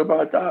talked to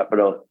about that,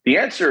 but the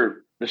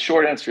answer The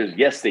short answer is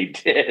yes, they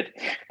did.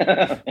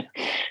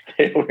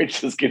 They were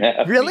just going to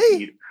have me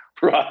eat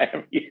raw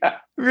ham. Yeah.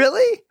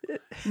 Really?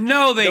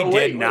 No, they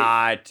did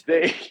not.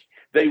 They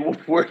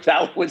were.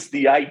 That was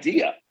the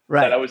idea.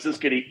 Right. That I was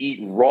just going to eat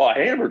raw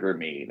hamburger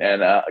meat,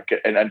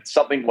 and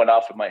something went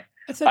off in my.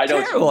 That's a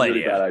terrible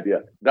idea. Bad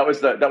idea. That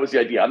was the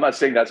idea. I'm not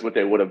saying that's what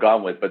they would have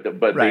gone with, but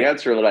the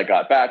answer that I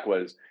got back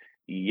was,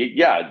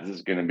 yeah, this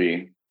is going to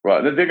be.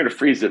 Well, they're going to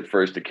freeze it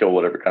first to kill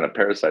whatever kind of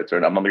parasites are.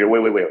 And I'm going to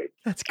go, wait.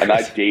 That's crazy.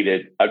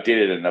 And I've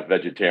dated enough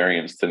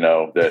vegetarians to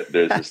know that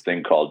there's this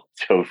thing called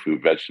tofu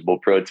vegetable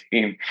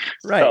protein.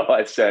 Right. So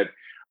I said,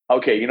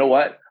 okay, you know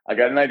what? I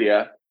got an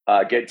idea.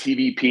 Get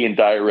TVP and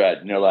dye red.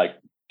 And they're like,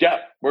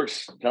 yeah,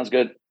 works. Sounds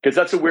good. Because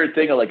that's a weird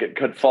thing. Like it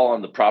could fall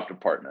on the prop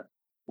department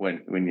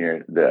when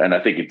you're there. And I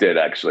think it did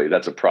actually.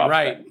 That's a prop.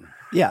 Right. Thing.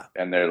 Yeah.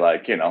 And they're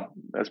like,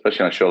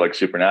 especially on a show like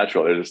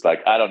Supernatural, they're just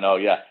like, I don't know.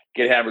 Yeah.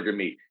 Get hamburger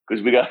meat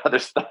because we got other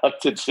stuff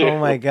to do. Oh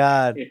my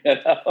God.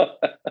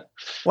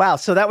 Wow.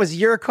 So that was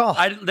your call.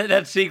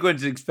 That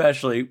sequence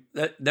especially,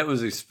 that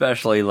was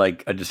especially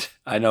like,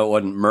 I know it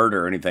wasn't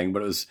murder or anything,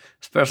 but it was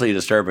especially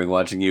disturbing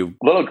watching you.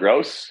 A little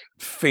gross.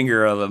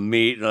 Finger of the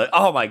meat. And like,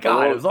 oh my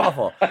God, it was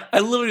awful. I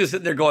literally was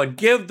sitting there going,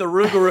 give the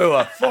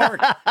Rougarou a fork.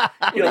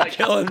 You're like,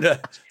 killing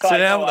to sit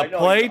down with a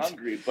plate. I'm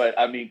hungry, but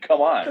I mean, come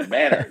on,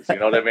 manners. You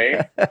know what I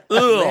mean?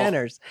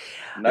 Manners.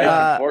 Knife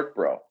and fork,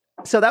 bro.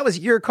 So that was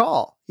your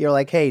call. You're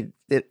like, hey,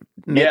 make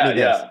me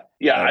this.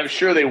 Yeah. I'm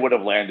sure they would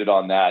have landed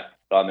on that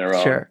on their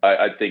own. Sure.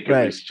 I think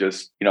it was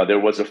just, there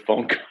was a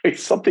phone call.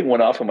 Something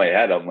went off in my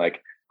head. I'm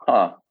like,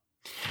 huh.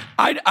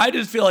 I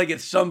just feel like at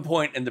some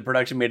point in the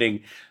production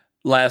meeting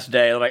last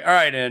day, I'm like, all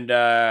right, and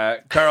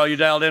Carl, you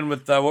dialed in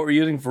with what we're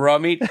using for raw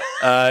meat?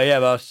 Yeah,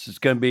 boss, it's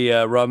going to be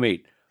raw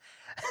meat.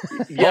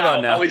 Yeah, hold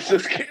on now. I was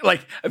just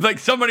like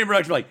somebody in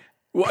production like,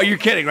 well, are you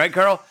kidding, right,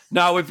 Carl?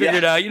 No, we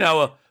figured,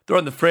 we'll throw it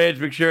in the fridge,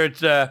 make sure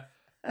it's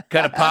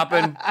kind of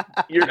popping.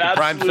 You're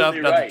prime absolutely stuff,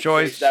 right. not the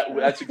choice.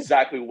 That's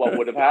exactly what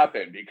would have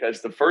happened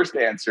because the first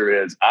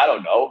answer is, I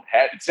don't know.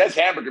 It says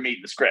hamburger meat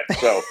in the script.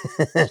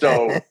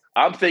 So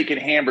I'm thinking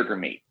hamburger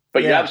meat.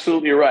 But you're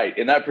absolutely right.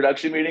 In that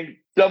production meeting,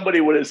 somebody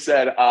would have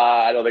said,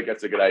 I don't think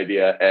that's a good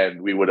idea.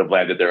 And we would have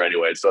landed there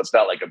anyway. So it's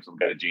not like I'm some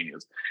kind of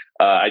genius.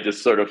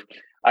 It's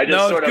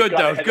good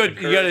though. It's good.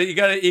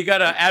 You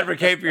gotta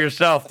advocate for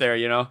yourself there,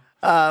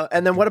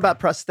 And then what about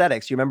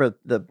prosthetics? You remember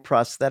the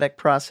prosthetic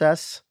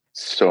process?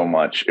 So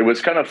much. It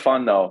was kind of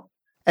fun though.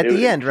 At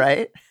the end,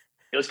 right?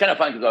 It was kind of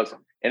fun because I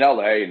was in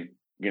LA and,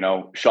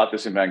 shot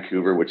this in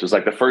Vancouver, which is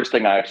like the first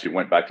thing I actually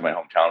went back to my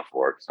hometown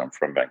for because I'm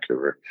from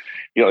Vancouver.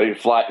 They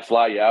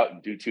fly you out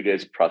and do 2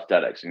 days of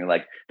prosthetics. And you're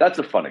like, that's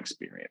a fun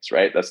experience,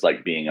 right? That's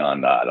like being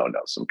on, I don't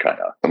know, some kind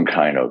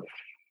of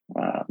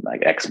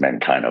like X-Men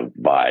kind of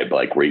vibe,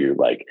 like where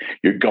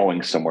you're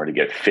going somewhere to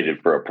get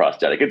fitted for a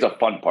prosthetic. It's a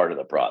fun part of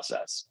the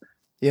process.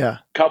 Yeah.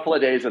 Couple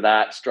of days of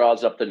that,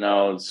 straws up the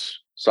nose,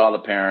 saw the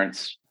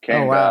parents,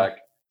 came back,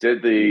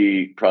 did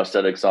the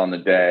prosthetics on the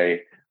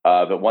day.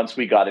 But once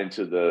we got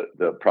into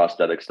the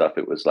prosthetic stuff,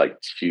 it was like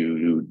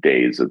 2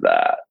 days of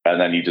that.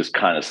 And then you just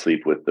kind of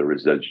sleep with the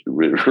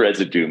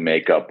residue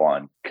makeup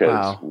on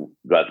because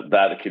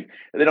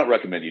they don't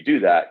recommend you do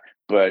that.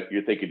 But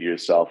you're thinking to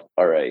yourself,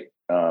 all right,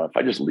 if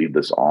I just leave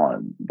this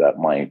on, that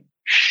might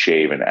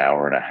shave an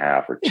hour and a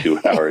half or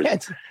 2 hours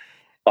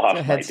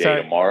off my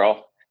day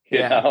tomorrow. You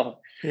know?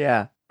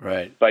 Yeah.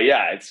 Right. But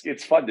yeah,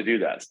 it's fun to do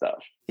that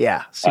stuff.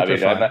 Yeah. Super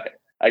fun.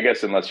 I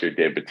guess unless you're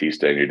Dave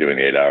Bautista and you're doing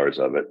 8 hours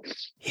of it,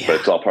 but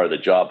it's all part of the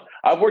job.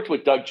 I've worked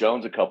with Doug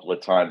Jones a couple of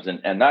times,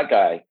 and that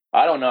guy,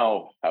 I don't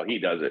know how he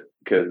does it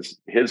because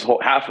his whole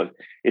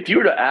if you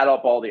were to add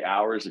up all the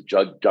hours of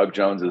Doug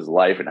Jones's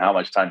life and how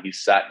much time he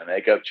sat in the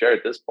makeup chair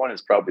at this point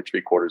is probably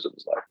 3/4 of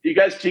his life. Do you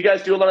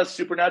guys do a lot of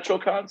Supernatural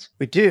cons?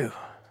 We do.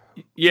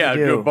 Yeah,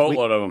 do a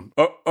boatload of them.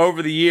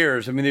 Over the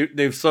years, I mean,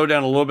 they've slowed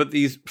down a little bit.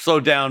 These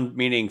slowed down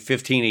meaning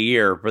 15 a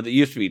year, but it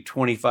used to be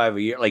 25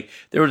 a year. Like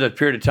there was a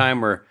period of time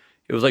where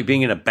it was like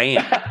being in a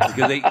band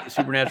because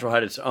Supernatural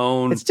had its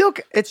own. It's still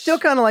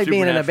kind of like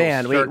being in a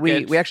band.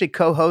 We actually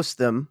co-host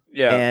them.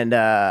 Yeah,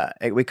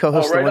 and we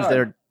co-host the ones that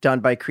are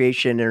done by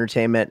Creation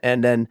Entertainment,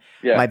 and then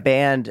my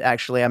band.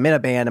 Actually, I'm in a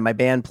band, and my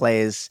band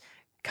plays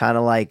kind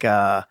of like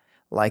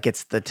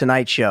it's the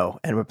Tonight Show,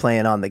 and we're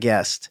playing on The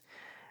Guest.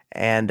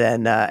 And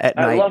then at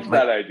night, I love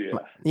that idea.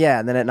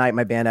 And then at night,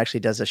 my band actually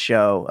does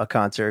a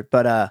concert.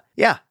 But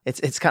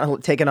it's kind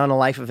of taken on a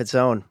life of its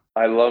own.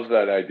 I love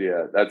that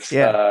idea. That's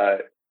it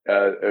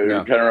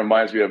kind of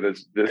reminds me of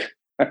this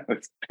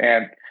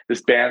band.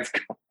 This band's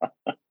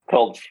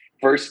called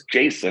First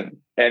Jason,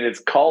 and it's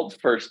called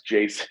First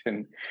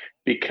Jason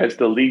because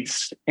the lead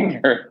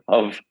singer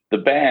of the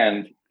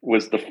band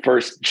was the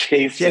first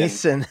Jason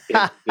in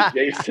the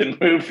Jason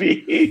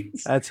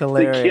movies. That's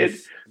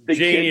hilarious. The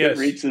kid that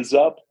reaches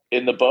up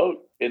in the boat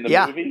in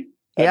the movie.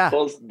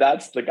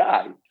 That's the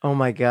guy. Oh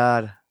my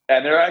God.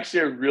 And they're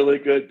actually a really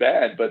good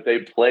band, but they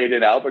played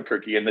in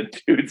Albuquerque and the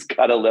dude's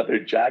got a leather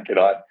jacket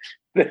on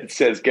that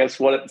says, guess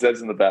what it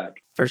says in the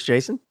back? First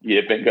Jason?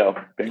 Yeah, bingo.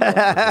 There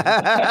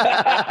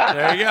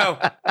you go.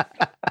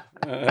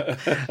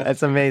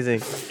 That's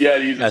amazing. Yeah,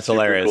 he's That's super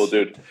hilarious. cool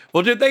dude.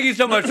 Well, dude, thank you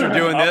so much for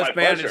doing this, my man.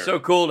 pleasure. It's so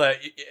cool to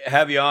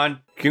have you on.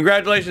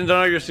 Congratulations on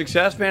all your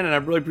success, man, and I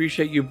really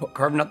appreciate you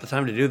carving out the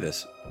time to do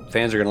this.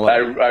 Fans are going to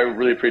love it. I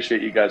really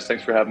appreciate you guys.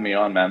 Thanks for having me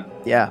on, man.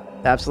 Yeah,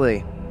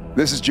 absolutely.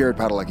 This is Jared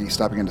Padalecki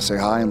stopping in to say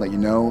hi and let you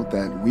know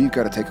that we've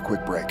got to take a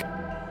quick break.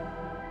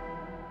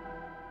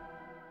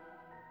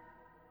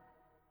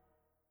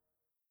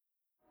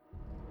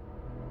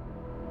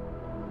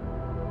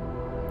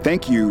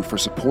 Thank you for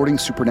supporting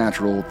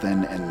Supernatural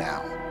then and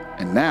now.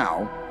 And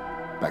now,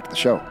 back to the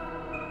show.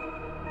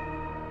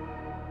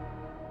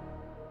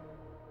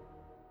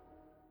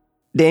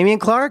 Dameon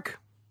Clarke,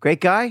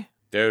 great guy.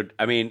 Dude,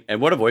 I mean,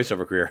 and what a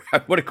voiceover career.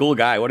 What a cool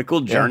guy. What a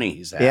cool journey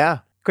he's had. Yeah,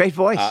 great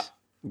voice.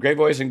 Great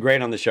voice and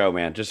great on the show,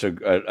 man. Just,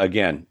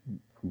 again,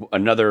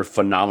 another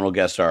phenomenal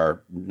guest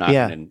star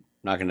knocking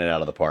it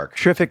out of the park.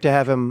 Terrific to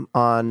have him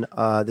on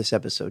this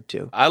episode,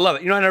 too. I love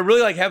it. And I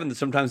really like having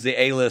sometimes the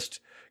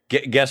A-list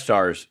guest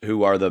stars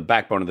who are the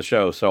backbone of the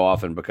show so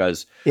often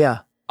because a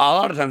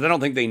lot of times I don't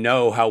think they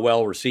know how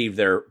well received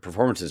their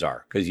performances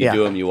are because you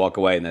do them, you walk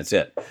away, and that's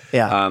it.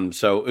 Yeah.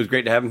 So it was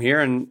great to have him here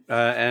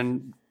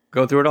and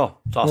go through it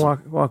all. It's awesome.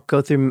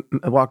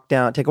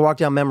 Take a walk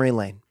down memory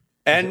lane.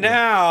 And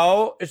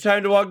now it's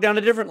time to walk down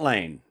a different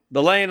lane.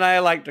 The lane I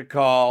like to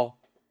call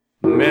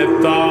mythology.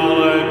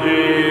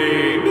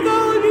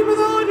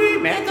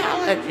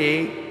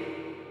 Mythology.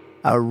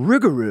 A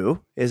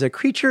rougarou is a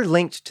creature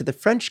linked to the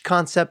French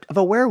concept of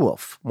a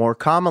werewolf. More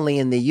commonly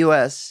in the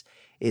U.S.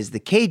 is the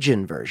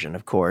Cajun version,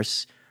 of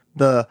course,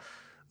 the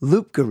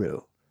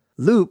loup-garou.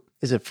 Loup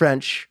is a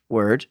French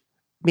word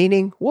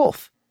meaning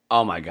wolf.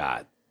 Oh, my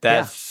God.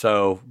 That's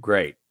so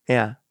great.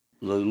 Yeah.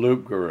 Le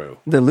loup-garou.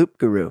 The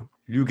loup-garou.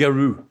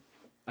 Loup-garou.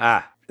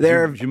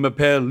 Je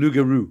m'appelle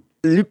loup-garou.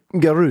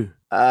 Loup-garou.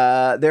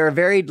 There are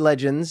varied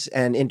legends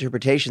and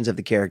interpretations of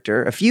the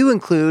character. A few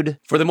include...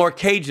 For the more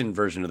Cajun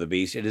version of the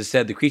beast, it is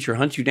said the creature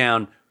hunts you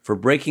down for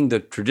breaking the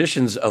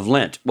traditions of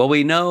Lent. Well,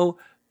 we know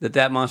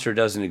that monster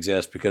doesn't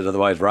exist because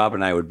otherwise Rob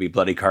and I would be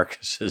bloody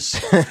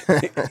carcasses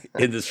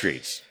in the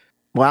streets.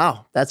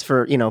 Wow. That's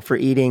for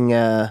eating,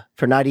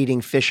 for not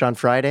eating fish on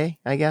Friday,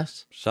 I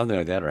guess. Something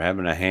like that, or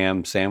having a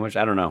ham sandwich.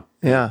 I don't know.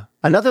 Yeah.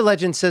 Another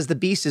legend says the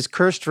beast is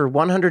cursed for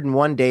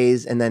 101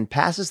 days and then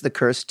passes the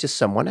curse to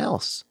someone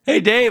else.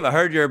 Hey, Dave, I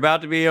heard you're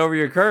about to be over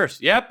your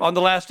curse. Yep, on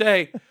the last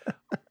day.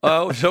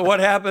 Oh, so what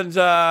happens?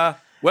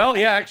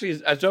 Actually,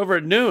 it's over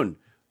at noon.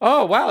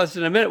 Oh, wow, it's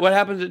in a minute. What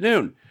happens at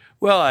noon?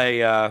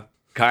 Well,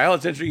 Kyle,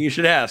 it's interesting you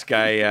should ask.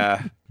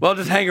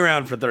 Just hang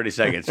around for 30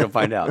 seconds. You'll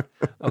find out.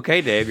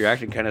 Okay, Dave, you're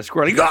acting kind of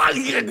squirrely.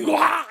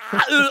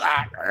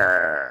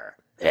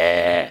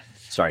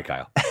 Sorry,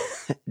 Kyle.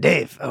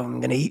 Dave, I'm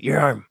going to eat your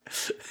arm.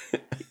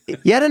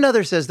 Yet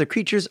another says the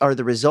creatures are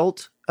the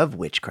result of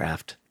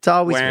witchcraft. It's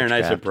always Where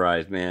witchcraft. am I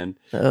surprised, man?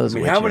 Those how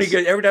many witches.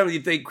 good, every time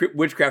you think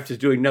witchcraft is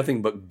doing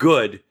nothing but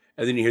good,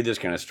 and then you hear this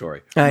kind of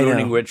story. I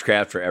Ruining know.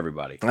 witchcraft for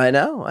everybody. I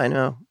know.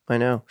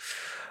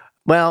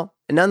 Well,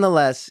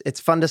 nonetheless, it's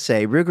fun to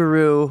say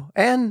rougarou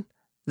and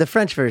the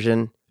French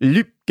version,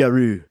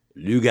 loup-garou.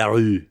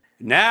 Loup-garou.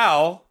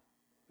 Now,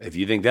 if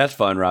you think that's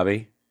fun,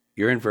 Robbie,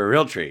 you're in for a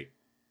real treat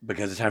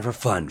because it's time for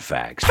fun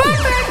facts. Fun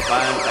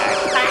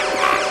facts.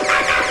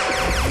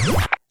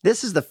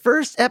 This is the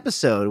first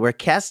episode where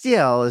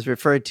Castiel is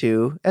referred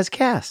to as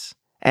Cass,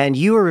 and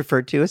you are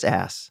referred to as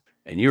Ass.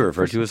 And you were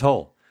referred to as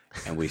Hole.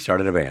 And we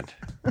started a band.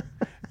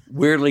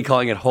 Weirdly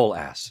calling it Whole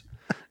Ass.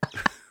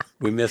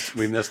 We missed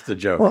the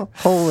joke. Well,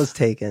 Hole is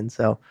taken,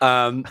 so.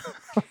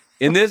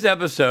 In this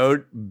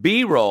episode,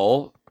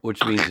 B-roll,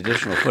 which means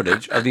additional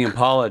footage, of the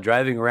Impala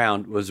driving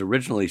around was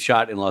originally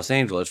shot in Los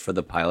Angeles for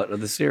the pilot of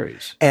the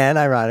series. And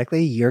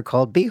ironically, you're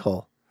called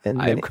B-hole.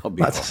 I am called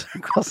B-hole.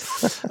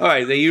 All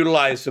right, they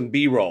utilized some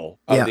B-roll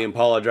of the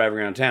Impala driving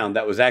around town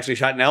that was actually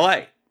shot in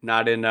L.A.,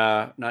 not in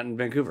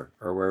Vancouver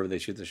or wherever they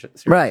shoot the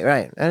series.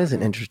 Right. That is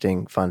an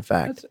interesting fun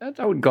fact.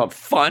 I wouldn't call it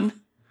fun,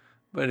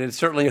 but it's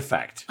certainly a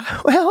fact.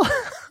 Well,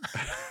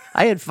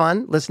 I had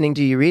fun listening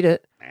to you read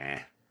it.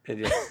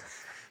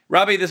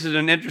 Robbie, this is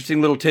an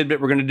interesting little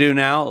tidbit we're going to do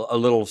now, a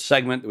little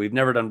segment that we've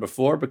never done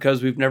before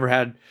because we've never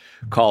had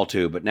call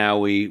to, but now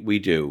we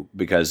do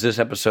because this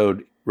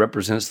episode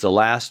represents the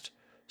last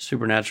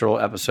Supernatural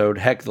episode,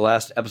 heck, the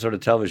last episode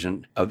of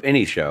television of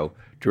any show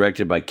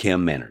directed by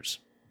Kim Manners.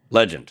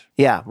 Legend.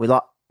 Yeah, we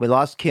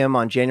lost Kim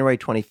on January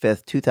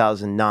 25th,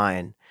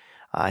 2009.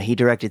 He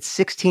directed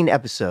 16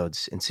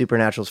 episodes in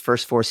Supernatural's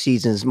first 4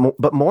 seasons,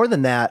 but more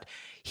than that,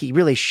 he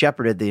really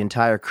shepherded the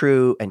entire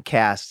crew and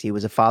cast. He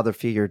was a father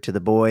figure to the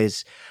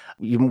boys.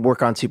 You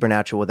work on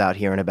Supernatural without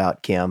hearing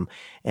about Kim,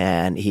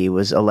 and he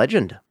was a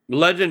legend.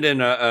 Legend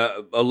and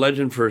a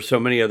legend for so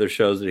many other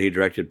shows that he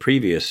directed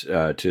previous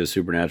to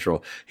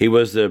Supernatural. He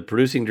was the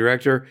producing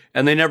director,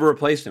 and they never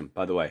replaced him,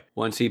 by the way.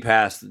 Once he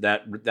passed,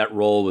 that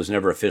role was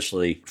never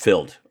officially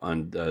filled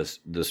on the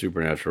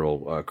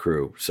Supernatural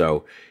crew.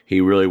 So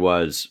he really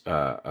was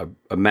a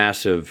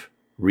massive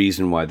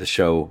reason why the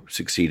show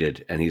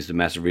succeeded, and he's the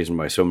massive reason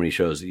why so many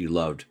shows that you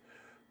loved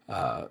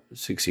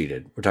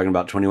succeeded. We're talking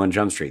about 21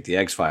 Jump Street, The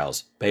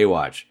X-Files,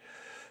 Baywatch,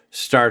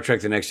 Star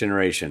Trek The Next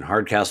Generation,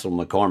 Hardcastle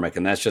McCormick,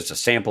 and that's just a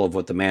sample of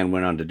what the man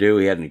went on to do.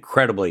 He had an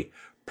incredibly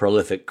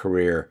prolific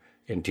career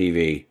in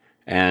TV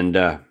and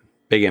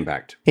big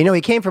impact. You know,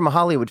 he came from a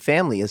Hollywood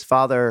family. His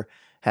father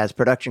has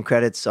production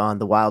credits on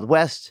The Wild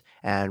West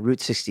and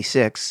Route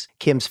 66.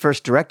 Kim's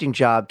first directing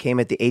job came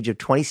at the age of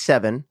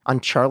 27 on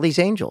Charlie's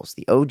Angels,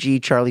 the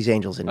OG Charlie's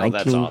Angels in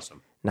that's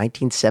awesome.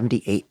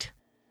 1978.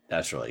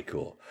 That's really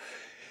cool.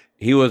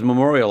 He was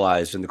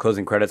memorialized in the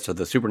closing credits of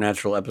the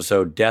Supernatural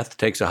episode Death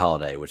Takes a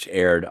Holiday, which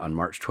aired on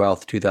March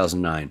 12th,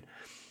 2009.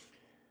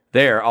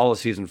 There, all of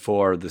season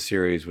 4 of the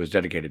series was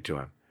dedicated to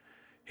him.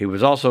 He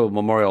was also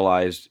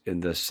memorialized in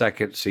the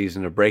second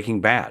season of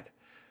Breaking Bad.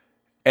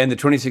 And the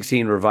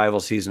 2016 revival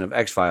season of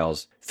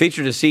X-Files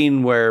featured a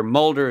scene where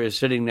Mulder is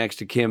sitting next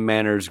to Kim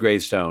Manners'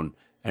 gravestone,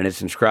 and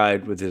it's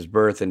inscribed with his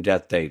birth and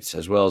death dates,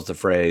 as well as the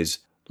phrase,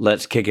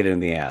 "Let's kick it in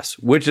the ass,"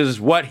 which is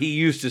what he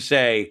used to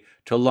say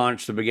to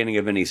launch the beginning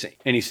of any scene.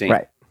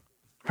 Right.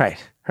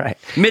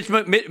 Mitch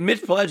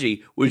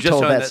Pileggi was just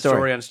telling that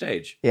story on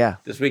stage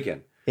this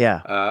weekend.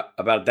 Yeah.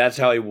 About that's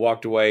how he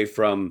walked away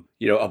from,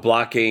 a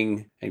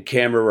blocking and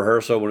camera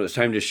rehearsal. When it was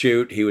time to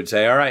shoot, he would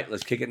say, "All right,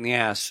 let's kick it in the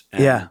ass."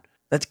 And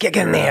let's kick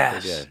it in the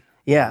ass.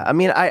 Yeah. I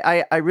mean,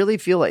 I really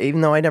feel like,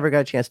 even though I never got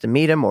a chance to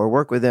meet him or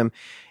work with him,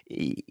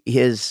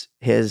 his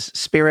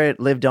spirit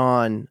lived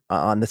on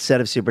the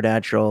set of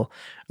Supernatural,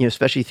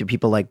 especially through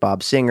people like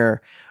Bob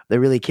Singer. They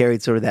really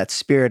carried sort of that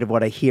spirit of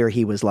what I hear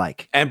he was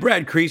like. And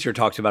Brad Creaser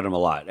talks about him a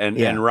lot,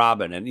 and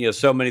Robin, and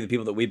so many of the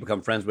people that we've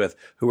become friends with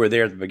who were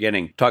there at the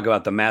beginning talk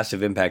about the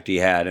massive impact he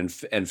had, and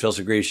Phil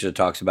Segrisha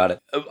talks about it.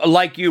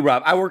 Like you,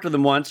 Rob, I worked with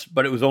him once,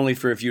 but it was only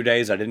for a few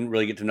days. I didn't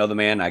really get to know the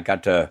man. I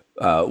got to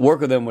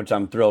work with him, which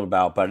I'm thrilled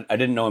about, but I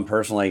didn't know him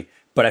personally.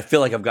 But I feel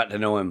like I've gotten to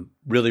know him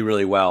really,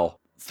 really well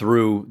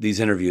through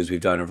these interviews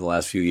we've done over the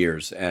last few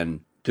years,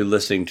 and through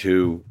listening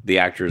to the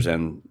actors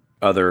and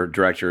other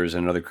directors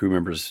and other crew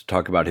members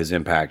talk about his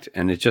impact.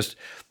 And it's just,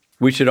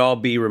 we should all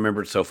be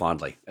remembered so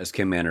fondly as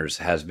Kim Manners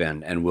has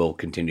been and will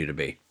continue to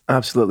be.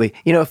 Absolutely.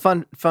 A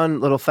fun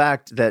little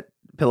fact that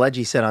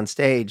Pileggi said on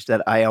stage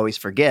that I always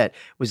forget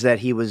was that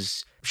he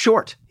was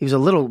short. He was a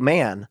little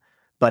man,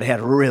 but had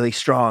really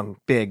strong,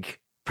 big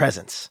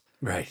presence.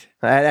 Right.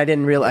 I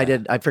didn't realize,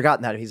 I'd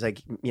forgotten that. He's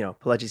like,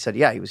 Pileggi said,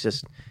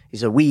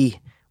 he's a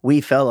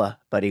wee fella,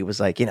 but he was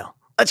like,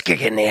 let's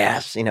kick it in the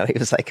ass. He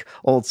was like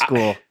old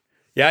school.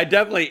 I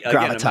definitely,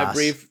 again, in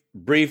my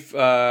brief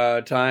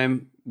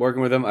time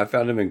working with him, I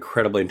found him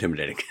incredibly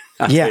intimidating.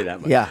 I'll say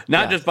that much.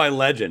 Not just by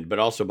legend, but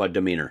also by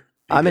demeanor.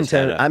 I'm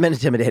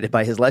intimidated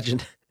by his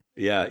legend.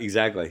 Yeah,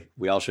 exactly.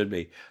 We all should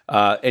be.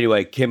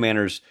 Anyway, Kim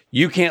Manners,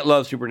 you can't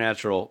love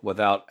Supernatural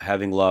without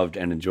having loved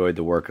and enjoyed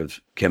the work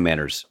of Kim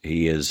Manners.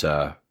 He is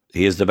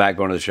the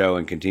backbone of the show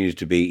and continues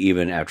to be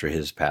even after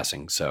his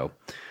passing. So,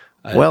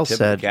 well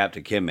said. Cap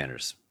to Kim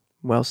Manners.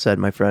 Well said,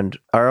 my friend.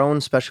 Our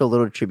own special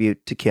little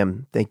tribute to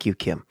Kim. Thank you,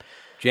 Kim.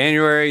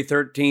 January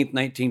 13th,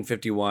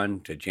 1951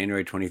 to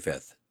January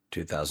 25th,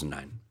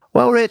 2009.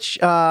 Well, Rich,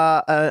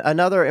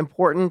 another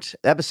important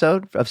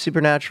episode of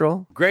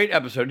Supernatural. Great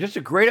episode. Just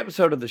a great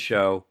episode of the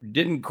show.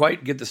 Didn't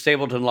quite get the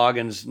Stapleton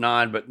Loggins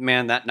nod, but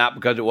man, that not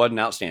because it wasn't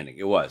outstanding.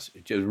 It was.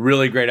 It was a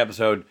really great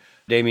episode.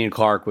 Dameon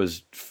Clarke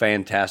was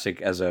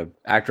fantastic as an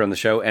actor on the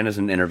show and as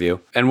an interview.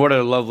 And what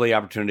a lovely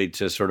opportunity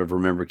to sort of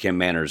remember Kim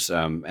Manners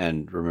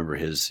and remember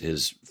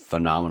his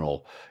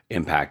phenomenal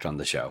impact on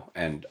the show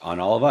and on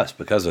all of us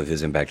because of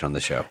his impact on the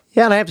show.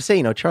 Yeah, and I have to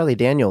say, Charlie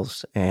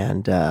Daniels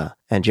and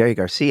Jerry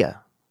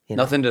Garcia.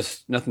 Nothing to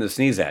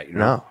sneeze at.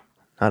 No,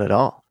 not at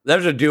all.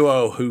 There's a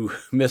duo who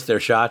missed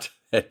their shot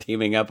at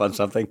teaming up on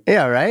something.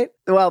 Yeah, right?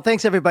 Well,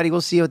 thanks, everybody.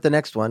 We'll see you at the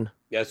next one.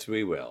 Yes,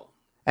 we will.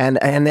 And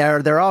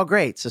they're all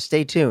great, so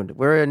stay tuned.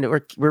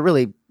 We're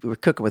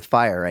cooking with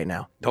fire right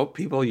now. Don't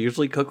people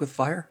usually cook with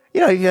fire?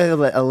 You have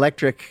an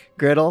electric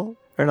griddle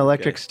or an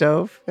electric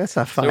stove. That's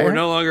not fire. So we're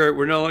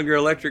no longer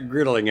electric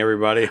griddling,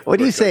 everybody. What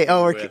do you say?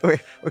 Oh, we're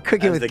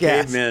cooking with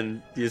gas. The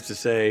cavemen used to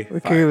say.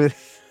 We're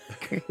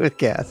cooking with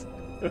gas.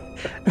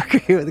 We're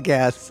cooking with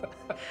gas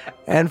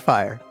and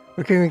fire.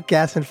 We're cooking with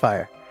gas and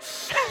fire.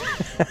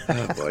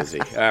 Oh, Boise.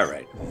 All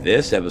right.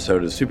 This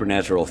episode of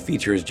Supernatural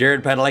features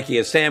Jared Padalecki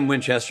as Sam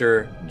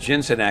Winchester,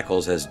 Jensen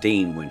Ackles as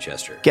Dean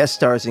Winchester. Guest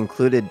stars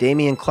included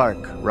Dameon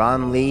Clarke,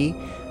 Ron Lee,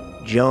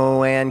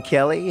 Joanne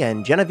Kelly,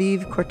 and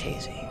Genevieve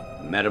Cortese.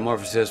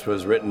 Metamorphosis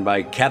was written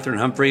by Catherine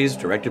Humphreys,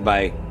 directed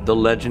by the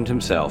legend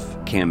himself,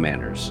 Kim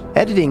Manners.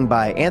 Editing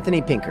by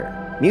Anthony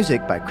Pinker.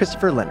 Music by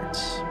Christopher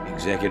Leonards.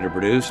 Executive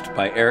produced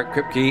by Eric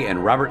Kripke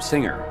and Robert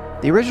Singer.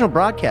 The original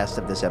broadcast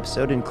of this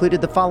episode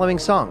included the following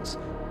songs: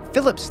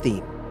 Philip's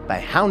Theme by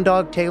Hound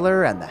Dog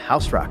Taylor and the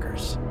House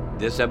Rockers.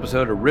 This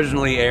episode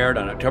originally aired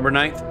on October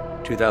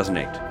 9th,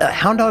 2008.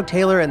 Hound Dog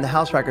Taylor and the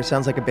House Rockers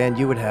sounds like a band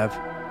you would have.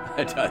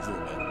 It does a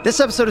little bit.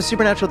 This episode of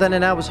Supernatural Then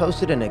and Now was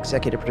hosted and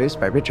executive produced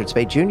by Richard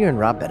Spade Jr. and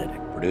Rob Benedict.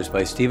 Produced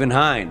by Stephen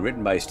Hine,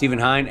 written by Stephen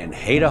Hine and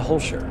Haida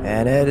Holscher.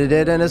 And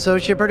edited and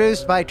associate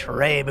produced by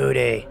Trey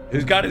Booty.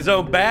 Who's got his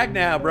own bag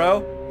now,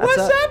 bro? What's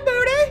up,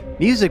 Booty?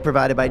 Music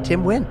provided by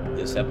Tim Wynn.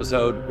 This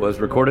episode was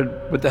recorded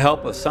with the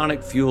help of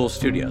Sonic Fuel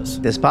Studios.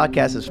 This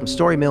podcast is from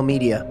Story Mill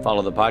Media.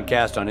 Follow the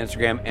podcast on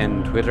Instagram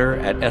and Twitter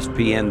at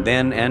SPN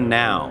Then and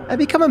Now. And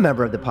become a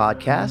member of the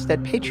podcast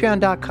at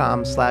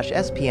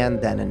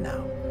patreon.com/SPN Then and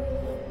Now.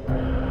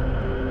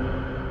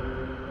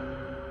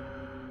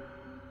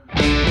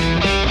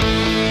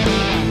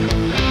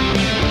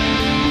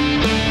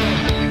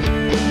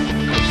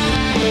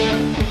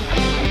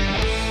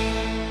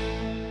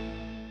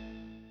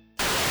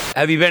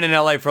 Have you been in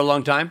LA for a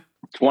long time?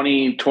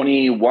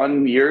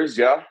 21 years,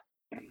 yeah.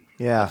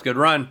 Yeah. That's a good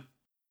run.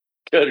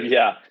 Good,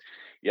 yeah.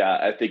 Yeah,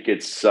 I think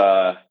it's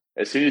as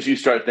soon as you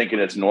start thinking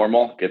it's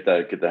normal, get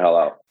the hell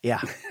out.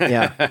 Yeah.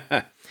 Yeah.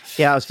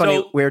 Yeah, it was funny.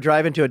 So- We were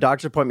driving to a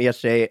doctor's appointment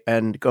yesterday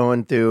and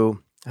going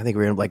through, I think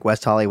we were in like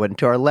West Hollywood, and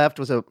to our left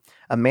was a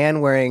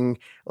man wearing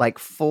like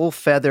full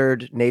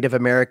feathered Native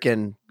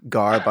American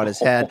garb on his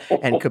head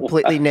and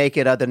completely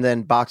naked other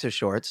than boxer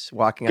shorts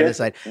walking on this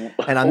side.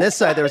 And on this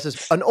side, there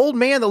was an old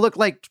man that looked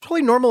like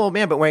totally normal old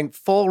man, but wearing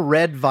full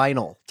red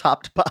vinyl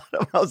top to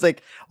bottom. I was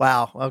like,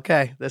 wow,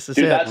 okay, this is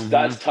Dude, it.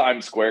 that's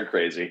Times Square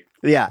crazy.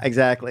 Yeah,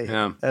 exactly.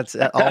 Yeah. That's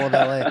all of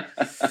LA.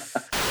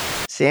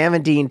 Sam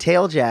and Dean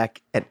tailjack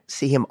and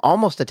see him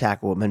almost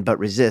attack a woman, but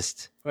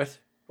resist. What?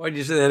 Why did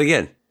you say that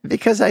again?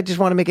 Because I just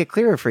want to make it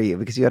clearer for you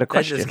because you had a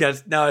question.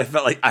 No, I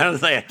felt like,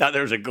 honestly, I thought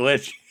there was a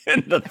glitch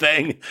in the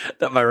thing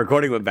that my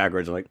recording went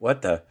backwards. I'm like,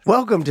 what the?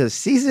 Welcome to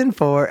season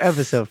 4,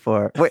 episode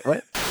 4. Wait,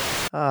 what?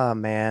 Oh,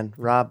 man.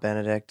 Rob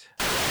Benedict.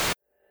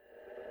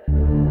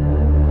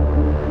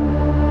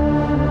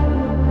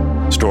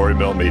 Story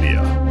Mill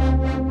Media.